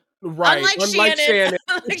Shannon, code. Right. Unlike Shannon.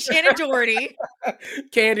 Like Shannon Doherty.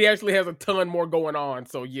 Kandi actually has a ton more going on,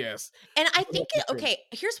 so yes. And I think, okay,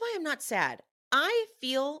 here's why I'm not sad. I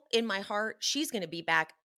feel in my heart she's going to be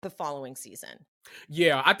back the following season.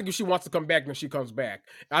 Yeah, I think if she wants to come back, then she comes back.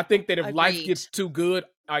 I think that if life gets too good,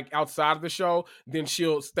 like outside of the show, then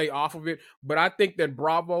she'll stay off of it. But I think that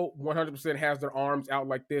Bravo 100% has their arms out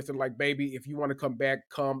like this and like, baby, if you want to come back,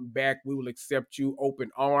 come back. We will accept you. Open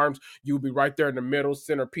arms. You'll be right there in the middle,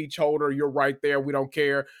 center peach holder. You're right there. We don't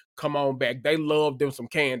care. Come on back. They love them some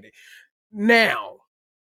Kandi. Now,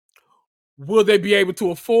 will they be able to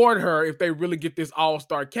afford her if they really get this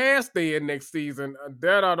all-star cast in next season?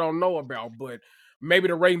 That I don't know about, but maybe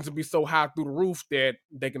the ratings will be so high through the roof that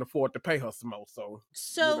they can afford to pay her some more. So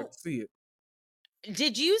we'll see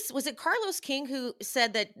it. Was it Carlos King who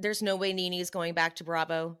said that there's no way Nene is going back to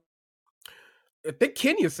Bravo? I think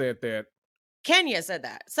Kenya said that. Kenya said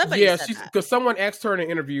that. Somebody said that. Because someone asked her in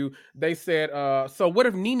an interview, they said, so what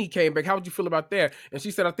if Nene came back? How would you feel about that? And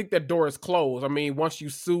she said, I think that door is closed. I mean, once you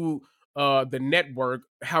sue the network,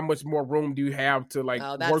 how much more room do you have to like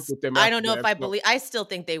work with them? I don't know if I believe. I still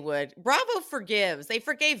think they would. Bravo forgives. They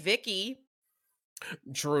forgave Vicky.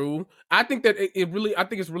 True. I think that I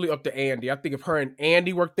think it's really up to Andy. I think if her and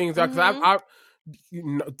Andy work things out, because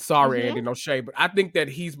sorry, Andy, no shade, but I think that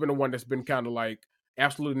he's been the one that's been kind of like,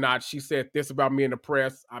 absolutely not. She said this about me in the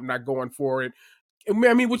press. I'm not going for it. I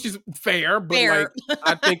mean, which is fair, but like,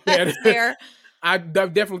 I think that fair. I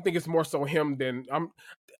definitely think it's more so him than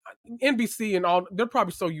NBC and all. They're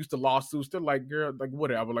probably so used to lawsuits. They're like, girl, like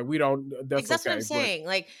whatever. Like we don't. That's what I'm saying.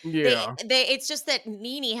 Like, yeah, they. It's just that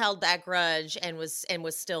Nene held that grudge and was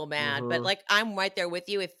still mad. But like, I'm right there with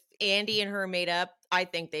you. If Andy and her made up, I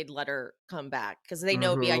think they'd let her come back because they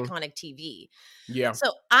know it'd be iconic TV. Yeah.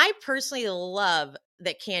 So I personally love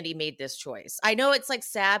that Kandi made this choice. I know it's like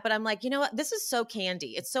sad, but I'm like, you know what? This is so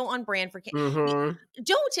Kandi. It's so on brand for Kandi.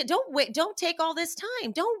 Don't take all this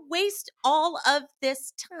time. Don't waste all of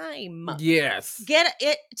this time. Yes. Get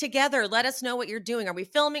it together. Let us know what you're doing. Are we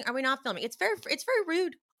filming? Are we not filming? It's very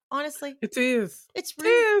rude. Honestly, it is. It's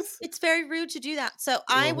rude. It's very rude to do that. So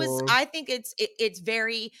I think it's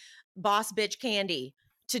very boss bitch Kandi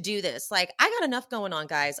to do this. Like, I got enough going on,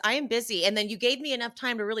 guys. I am busy. And then you gave me enough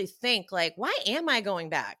time to really think, like, why am I going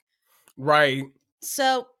back? Right.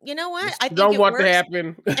 So, you know what? I think don't want to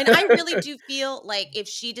happen. And I really do feel like if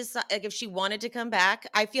she wanted to come back,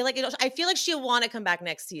 I feel like she'll want to come back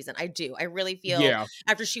next season. I do. I really feel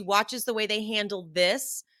after she watches the way they handled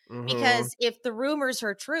this, because if the rumors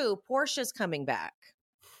are true, Portia's coming back.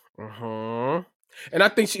 And I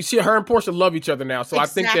think her and Portia love each other now. So I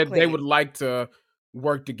think that they would like to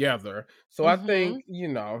work together. So I think,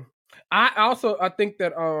 I think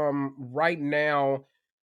that right now,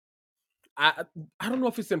 I don't know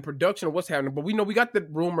if it's in production or what's happening, but we know we got the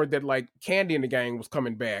rumor that like Kandi and the Gang was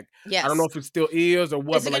coming back. Yes. I don't know if it still is or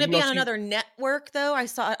what. Is it going to be on another network though? I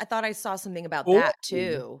thought I saw something about that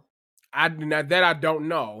too. I don't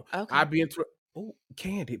know. Okay. I'd be into. Oh,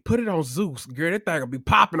 Kandi, put it on Zeus, girl. That thing will be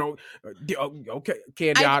popping on. Okay,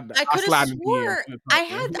 Kandi, I could have swore I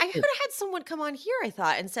could have had someone come on here. I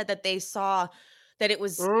thought and said that they saw that it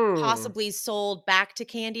was possibly sold back to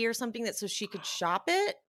Kandi or something, so she could shop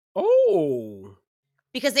it. Oh,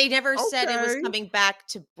 because they never said it was coming back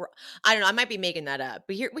to. I don't know. I might be making that up,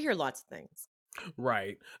 but we hear lots of things.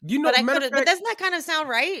 Right. But doesn't that kind of sound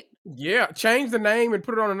right? Yeah. Change the name and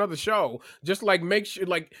put it on another show. Just like make sure,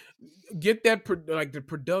 like, get that the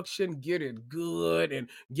production, get it good, and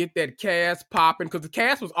get that cast popping, because the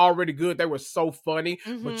cast was already good. They were so funny,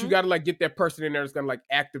 but you got to like get that person in there that's gonna like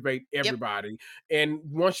activate everybody. And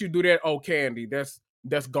once you do that, Kandi,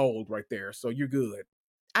 that's gold right there. So you're good.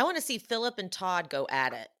 I want to see Philip and Todd go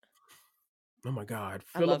at it. Oh my God,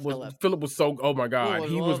 I love Philip. Philip was so. Oh my God, I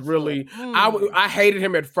he was love really. Philip. I hated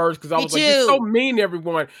him at first because I Me was like, he's so too. mean to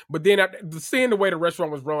everyone. But then seeing the way the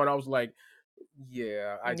restaurant was run, I was like,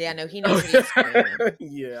 yeah, I Yeah, get no, it. he knows what he's doing.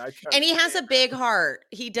 Yeah, And he has a big heart.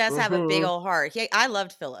 He does have a big Mhm. old heart. I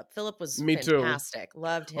loved Philip. Philip was Me too. fantastic.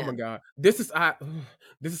 Loved him. Oh my God, this is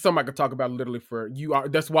something I could talk about literally for you.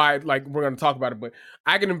 That's why like we're gonna talk about it, but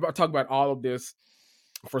I can talk about all of this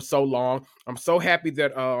for so long. I'm so happy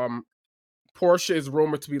that Portia is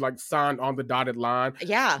rumored to be like signed on the dotted line.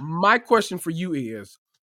 Yeah. My question for you is,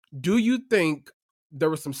 do you think there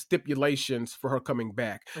were some stipulations for her coming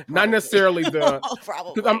back? Probably. Not necessarily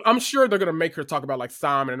Probably. because I'm sure they're gonna make her talk about like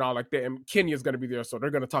Simon and all like that, and Kenya's gonna be there, so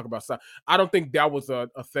they're gonna talk about Simon. I don't think that was a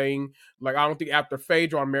thing. Like I don't think after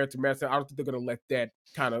Phaedra on Married to Medicine, I don't think they're gonna let that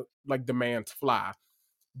kind of like demands fly.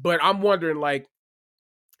 But I'm wondering, like,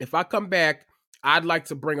 if I come back, I'd like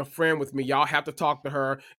to bring a friend with me. Y'all have to talk to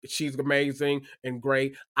her. She's amazing and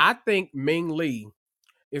great. I think Ming Lee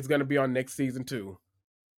is going to be on next season too.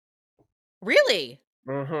 Really?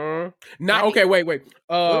 Not okay. Wait.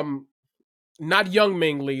 Not young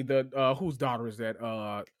Ming Lee. The whose daughter is that?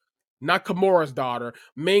 Not Kimura's daughter.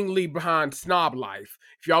 Ming Lee behind Snob Life.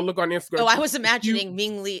 If y'all look on Instagram. Oh, I was imagining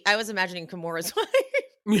Ming Lee. I was imagining Kimura's wife.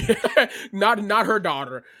 Yeah, not her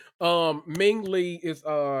daughter. Ming Lee is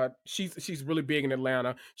she's really big in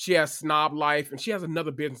Atlanta. She has Snob Life and she has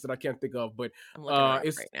another business that I can't think of, but I'm looking her up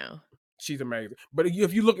right now. She's amazing. But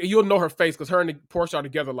if you look, you'll know her face because her and Portia are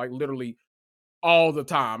together like literally all the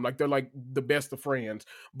time. Like they're like the best of friends.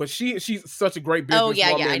 But she's such a great businesswoman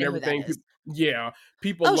I and know everything. who that is.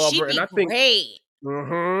 People love her, and I think great.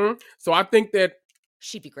 So I think that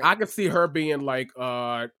she'd be great. I could see her being like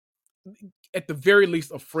at the very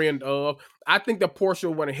least a friend of. I think that Portia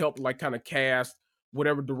will want to help like kind of cast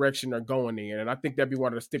whatever direction they're going in. And I think that'd be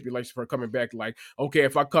one of the stipulations for coming back. Like, okay,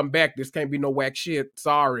 if I come back, this can't be no whack shit.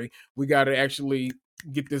 Sorry. We got to actually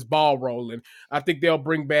get this ball rolling. I think they'll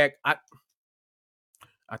bring back, I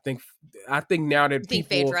think now that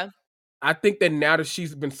Phaedra? I think that now that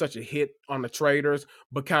she's been such a hit on the Traders,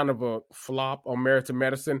 but kind of a flop on Married to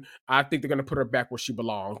Medicine, I think they're going to put her back where she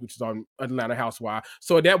belongs, which is on Atlanta Housewives.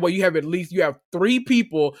 So that way you have 3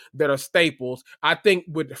 people that are staples. I think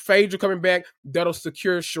with Phaedra coming back, that'll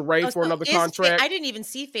secure Sheree for another contract. I didn't even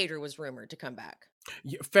see Phaedra was rumored to come back.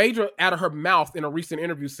 Yeah, Phaedra, out of her mouth in a recent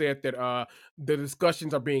interview, said that the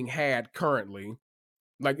discussions are being had currently.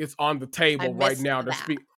 Like it's on the table right now.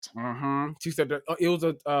 She said that it was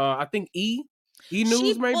I think E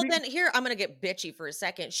News maybe. Well, then here I'm gonna get bitchy for a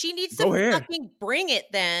second. She needs to fucking bring it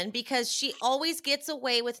then, because she always gets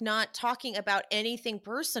away with not talking about anything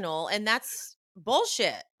personal, and that's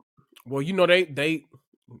bullshit. Well, you know they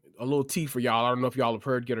a little tea for y'all. I don't know if y'all have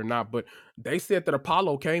heard yet or not, but they said that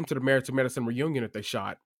Apollo came to the Married to Medicine reunion that they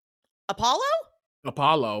shot.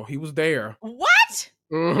 Apollo, he was there. What?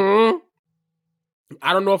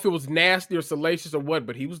 I don't know if it was nasty or salacious or what,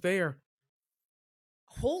 but he was there.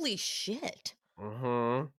 Holy shit.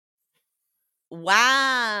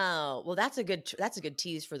 Wow. Well, that's a good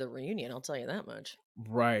tease for the reunion, I'll tell you that much.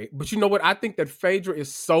 Right. But you know what? I think that Phaedra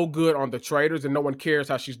is so good on the Traders and no one cares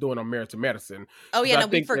how she's doing on Married to Medicine. Oh yeah, no,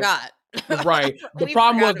 we forgot. Right. The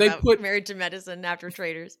problem was they put Married to Medicine after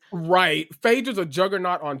Traders. Right. Phaedra's a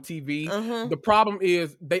juggernaut on TV. The problem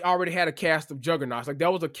is they already had a cast of juggernauts. Like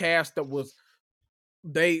that was a cast that was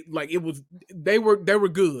they were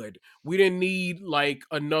good. We didn't need like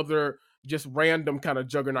another just random kind of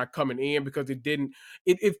juggernaut coming in because it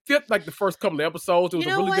fit like the first couple of episodes. It was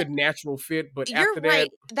a really good natural fit, but you're after right.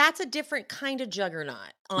 that, that's a different kind of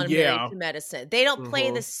juggernaut on Married to Medicine. They don't play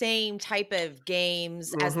the same type of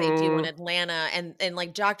games as they do in Atlanta, and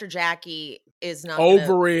like Dr. Jackie is not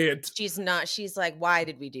over it. She's not. She's like, why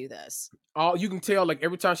did we do this? You can tell like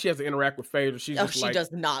every time she has to interact with Phaedra, she's just she like,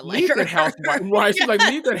 does not like her. That housewife, right? She's like,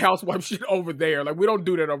 leave that housewife shit over there. Like we don't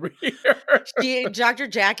do that over here. Dr.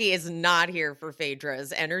 Jackie is not here for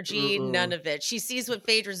Phaedra's energy. None of it. She sees what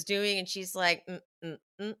Phaedra's doing, and she's like,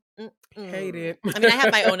 hate it. I mean, I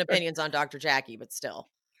have my own opinions on Dr. Jackie, but still,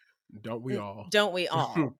 don't we all? Don't we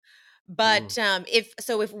all? But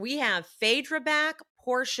if we have Phaedra back,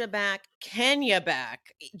 Portia back, Kenya back,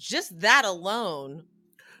 just that alone.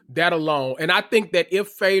 And I think that if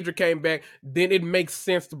Phaedra came back, then it makes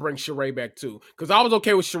sense to bring Sheree back too. Because I was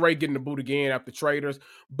okay with Sheree getting the boot again after Traders,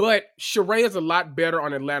 but Sheree is a lot better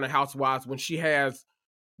on Atlanta Housewives when she has,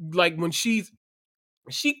 like, when she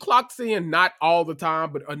clocks in, not all the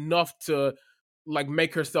time, but enough to like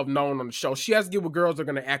make herself known on the show. She has to get with girls that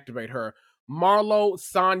are going to activate her. Marlo,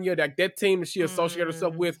 Sonya, that team that she associated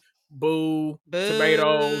herself with, Boo.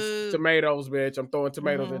 Boo. Tomatoes, bitch. I'm throwing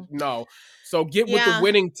tomatoes at Mhm. no. So get with the Yeah.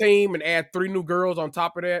 winning team and add 3 new girls on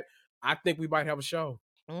top of that. I think we might have a show.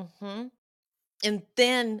 Mm-hmm. And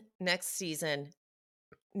then next season,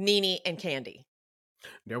 Nene and Candy.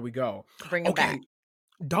 There we go. Bring them back.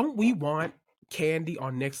 Don't we want Candy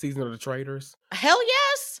on next season of The Traitors? Hell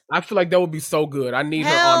yes. I feel like that would be so good. I need her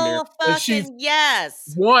on there. Hell And she's fucking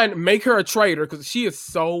yes. one, make her a traitor because she is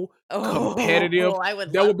so competitive. I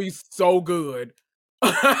would That love would be so good.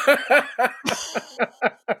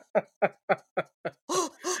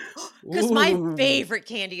 Because my Ooh. favorite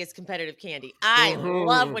Candy is competitive Candy. I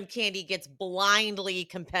love Mhm. when Candy gets blindly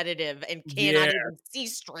competitive and Yeah. cannot even see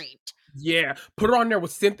straight. Yeah, put her on there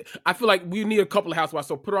with Cynthia. I feel like we need a couple of housewives,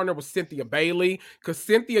 so put her on there with Cynthia Bailey because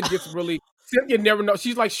Cynthia gets really. Cynthia never know.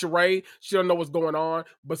 She's like Sheree. She don't know what's going on,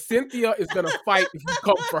 but Cynthia is gonna fight if you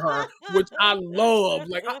come for her, which I love.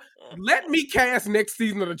 Like, let me cast next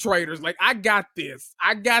season of The Traitors. Like, I got this.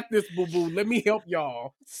 Boo boo. Let me help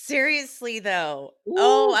y'all. Seriously though. Ooh.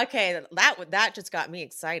 Oh, okay. That just got me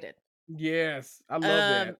excited. Yes, I love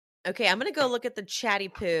that. Okay, I'm gonna go look at the chatty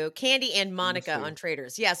poo. Candy and Monica see. on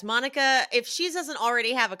Traders. Yes, Monica, if she doesn't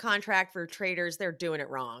already have a contract for Traders, they're doing it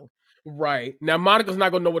wrong. Right. Now, Monica's not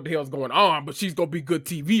going to know what the hell's going on, but she's going to be good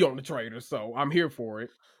TV on The Traitors, so I'm here for it.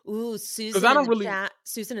 Ooh, Susan I in don't the really- chat.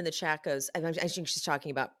 Susan in the chat goes, I think she's talking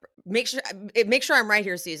about, make sure I'm right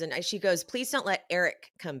here, Susan. She goes, please don't let Eric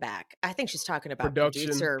come back. I think she's talking about Production.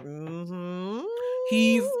 producer. Mhm.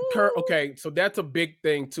 Okay, so that's a big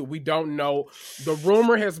thing too. We don't know. The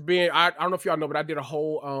rumor has been, I don't know if y'all know, but I did a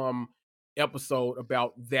whole episode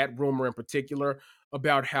about that rumor in particular,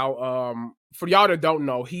 about how for y'all that don't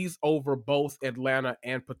know, he's over both Atlanta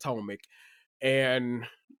and Potomac. And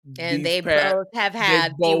they both have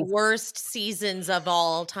had the worst seasons of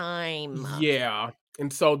all time. Yeah.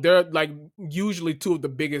 And so they're like usually two of the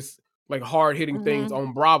biggest like hard-hitting things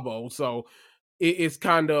on Bravo. So it's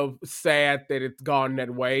kind of sad that it's gone that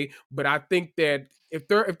way. But I think that if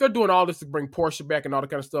they're doing all this to bring Portia back and all that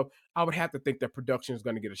kind of stuff, I would have to think that production is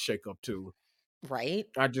going to get a shakeup too. Right?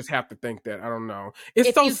 I just have to think that. I don't know.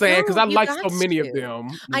 It's so sad because I like so many of them.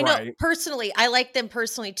 I know personally. I like them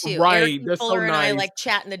personally too. Right. Eric They're so Fuller and I nice. like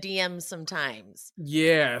chat in the DMs sometimes.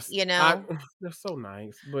 Yes. You know? They're so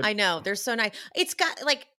nice. But I know. They're so nice. It's got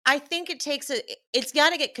like, I think it's got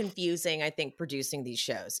to get confusing, I think, producing these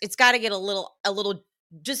shows. It's got to get a little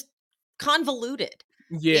just convoluted.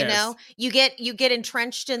 yes. You know, you get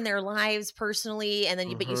entrenched in their lives personally, and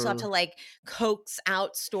then but you still have to like coax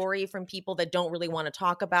out story from people that don't really want to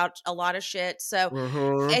talk about a lot of shit. So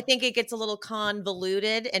I think it gets a little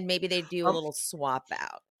convoluted, and maybe they do a little swap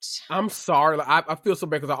out. I'm sorry. Like, I feel so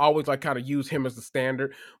bad because I always like kind of use him as the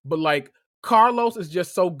standard, but like Carlos is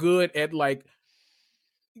just so good at like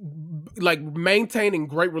maintaining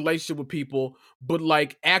great relationship with people, but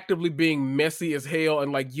like actively being messy as hell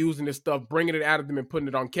and like using this stuff, bringing it out of them and putting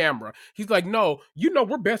it on camera. He's like, no,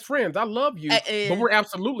 we're best friends. I love you, but we're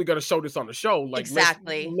absolutely going to show this on the show. Like,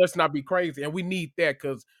 exactly. Let's not be crazy. And we need that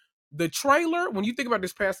because the trailer, when you think about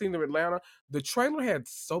this past season of Atlanta, the trailer had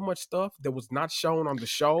so much stuff that was not shown on the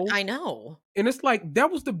show. I know. And it's like, that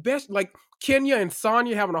was the best. Like Kenya and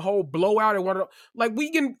Sonya having a whole blowout and one of like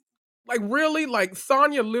we can. Like, really? Like,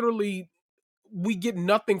 Sonya literally, we get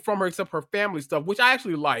nothing from her except her family stuff, which I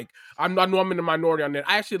actually like. I know I'm in the minority on that.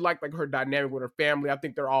 I actually like her dynamic with her family. I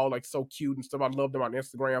think they're all, like, so cute and stuff. I love them on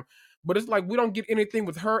Instagram. But it's like, we don't get anything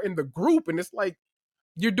with her in the group. And it's like,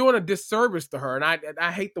 you're doing a disservice to her. And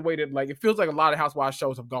I hate the way that, like, it feels like a lot of Housewives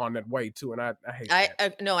shows have gone that way, too. And I hate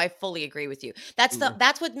that. No, I fully agree with you. That's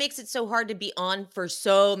what makes it so hard to be on for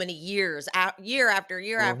so many years, year after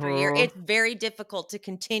year after year. It's very difficult to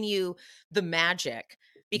continue the magic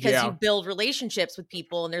because you build relationships with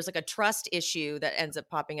people and there's like a trust issue that ends up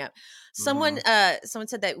popping up. Someone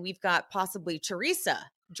said that we've got possibly Teresa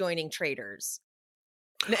joining Traders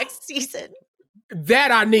next season.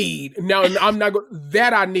 That I need. Now, I'm not going.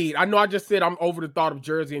 That I need. I know I just said I'm over the thought of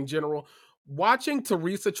Jersey in general. Watching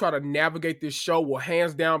Teresa try to navigate this show will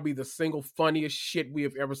hands down be the single funniest shit we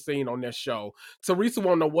have ever seen on that show. Teresa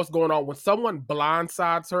won't know what's going on when someone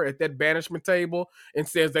blindsides her at that banishment table and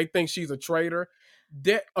says they think she's a traitor.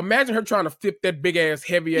 Imagine her trying to flip that big ass,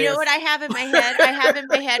 heavy ass. You know what I have in my head? I have in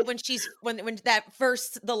my head when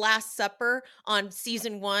the Last Supper on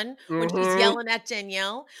season 1, when she's yelling at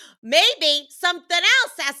Danielle, maybe something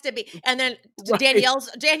else has to be. And then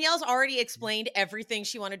Danielle's already explained everything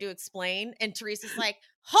she wanted to explain. And Teresa's like,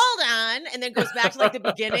 hold on. And then goes back to like the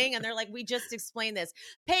beginning. And they're like, we just explained this.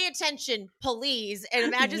 Pay attention, please. And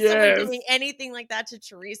imagine someone doing anything like that to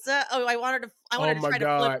Teresa. Oh, I wanted to try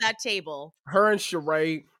to flip that table. Her and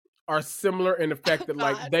Sheree, are similar in the fact that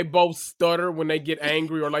like God. they both stutter when they get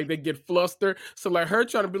angry or like they get flustered. So like her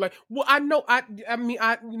trying to be like, well, I know, I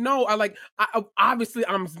obviously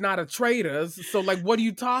I'm not a traitor. So like, what are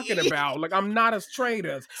you talking about? Like I'm not a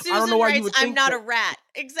traitor. I don't know Susan why you writes, would I'm think not that. a rat.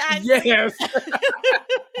 Exactly. Yes.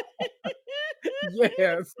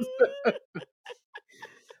 Yes.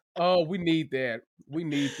 Oh, we need that. We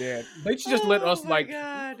need that. They should just let us Oh my like.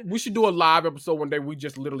 God. We should do a live episode one day. We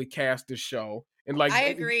just literally cast this show and like I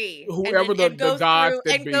agree. whoever And the go gods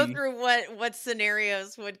through that be. what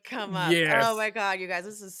scenarios would come up. Oh Yes, my God, you guys,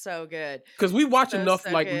 this is so good. because we watch So, enough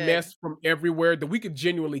so like good. mess from everywhere that we could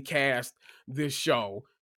genuinely cast this show.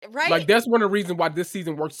 Right? Like that's one of the reasons why this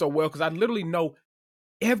season works so well because I literally know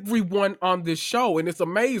everyone on this show and it's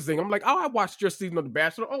amazing. I'm like, oh, I watched your season of The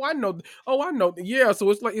Bachelor. Oh, I know. Oh, I know. Yeah, so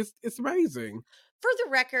it's like it's amazing. For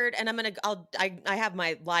the record, and I have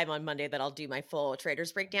my live on Monday that I'll do my full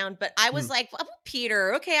traders breakdown, but I was like, oh,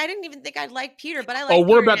 Peter. Okay, I didn't even think I'd like Peter, but I like Oh,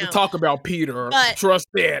 we're Peter about now. to talk about Peter. But trust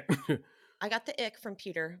that. I got the ick from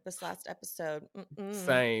Peter this last episode.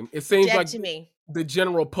 Same. It seems Dead like to me. the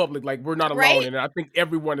general public, like we're not alone Right? in it. I think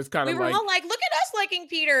everyone is kind We of were like, all like, look at us liking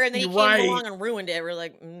Peter. And then he You're came right. along and ruined it. We're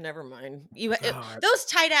like, never mind. God. Those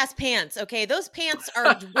tight ass pants, okay? Those pants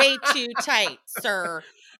are way too tight, sir.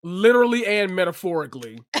 literally and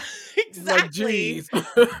metaphorically. Exactly. Like, jeez.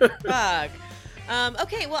 Fuck.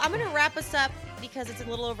 Okay, well, I'm going to wrap us up because it's a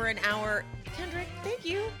little over an hour. Kendrick, thank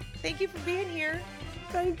you. Thank you for being here.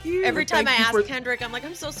 Thank you. Every time I ask for... Kendrick, I'm like,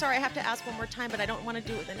 I'm so sorry. I have to ask one more time, but I don't want to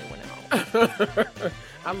do it with anyone else.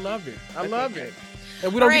 I love it. I love it.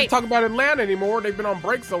 And we don't get to talk about Atlanta anymore. They've been on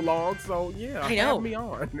break so long. So yeah, I know. Have me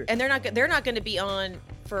on. And they're not going to be on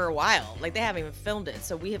for a while. Like they haven't even filmed it.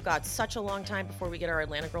 So we have got such a long time before we get our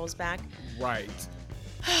Atlanta girls back. Right.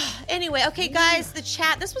 Anyway, okay, guys, the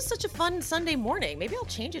chat. This was such a fun Sunday morning. Maybe I'll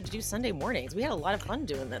change it to do Sunday mornings. We had a lot of fun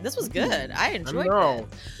doing that. This was good. I enjoyed it.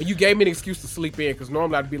 And you gave me an excuse to sleep in because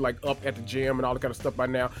normally I'd be like up at the gym and all that kind of stuff by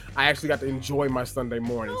now. I actually got to enjoy my Sunday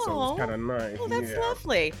morning, so it was kind of nice. Oh, that's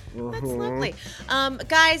lovely. That's lovely.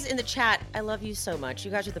 Guys in the chat, I love you so much.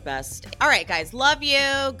 You guys are the best. All right, guys, love you.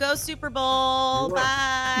 Go Super Bowl.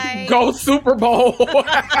 Bye. Go Super Bowl.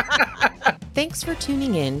 Thanks for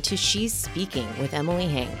tuning in to She's Speaking with Emily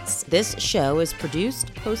Hanks. This show is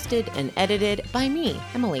produced, hosted, and edited by me,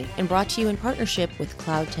 Emily, and brought to you in partnership with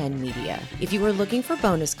Cloud 10 Media. If you are looking for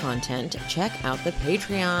bonus content, check out the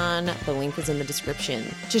Patreon. The link is in the description.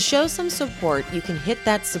 To show some support, you can hit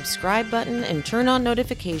that subscribe button and turn on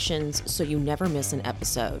notifications so you never miss an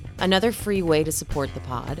episode. Another free way to support the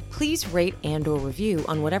pod, please rate and/or review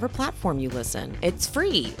on whatever platform you listen. It's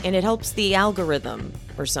free, and it helps the algorithm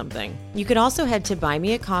or something. You could also head to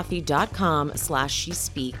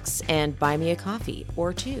buymeacoffee.com/shespeaks and buy me a coffee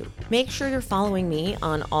or two. Make sure you're following me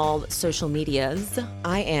on all social medias.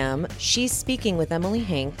 I am She's Speaking with Emily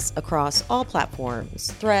Hanks across all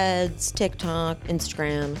platforms. Threads, TikTok,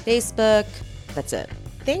 Instagram, Facebook. That's it.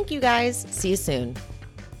 Thank you guys. See you soon.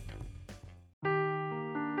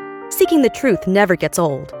 Seeking the truth never gets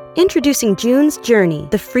old. Introducing June's Journey,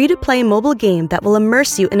 the free-to-play mobile game that will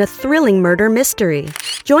immerse you in a thrilling murder mystery.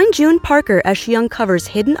 Join June Parker as she uncovers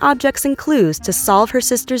hidden objects and clues to solve her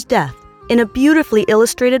sister's death in a beautifully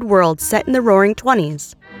illustrated world set in the Roaring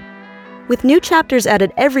 '20s. With new chapters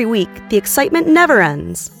added every week, the excitement never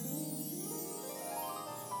ends.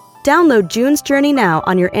 Download June's Journey now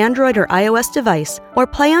on your Android or iOS device or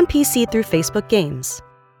play on PC through Facebook Games.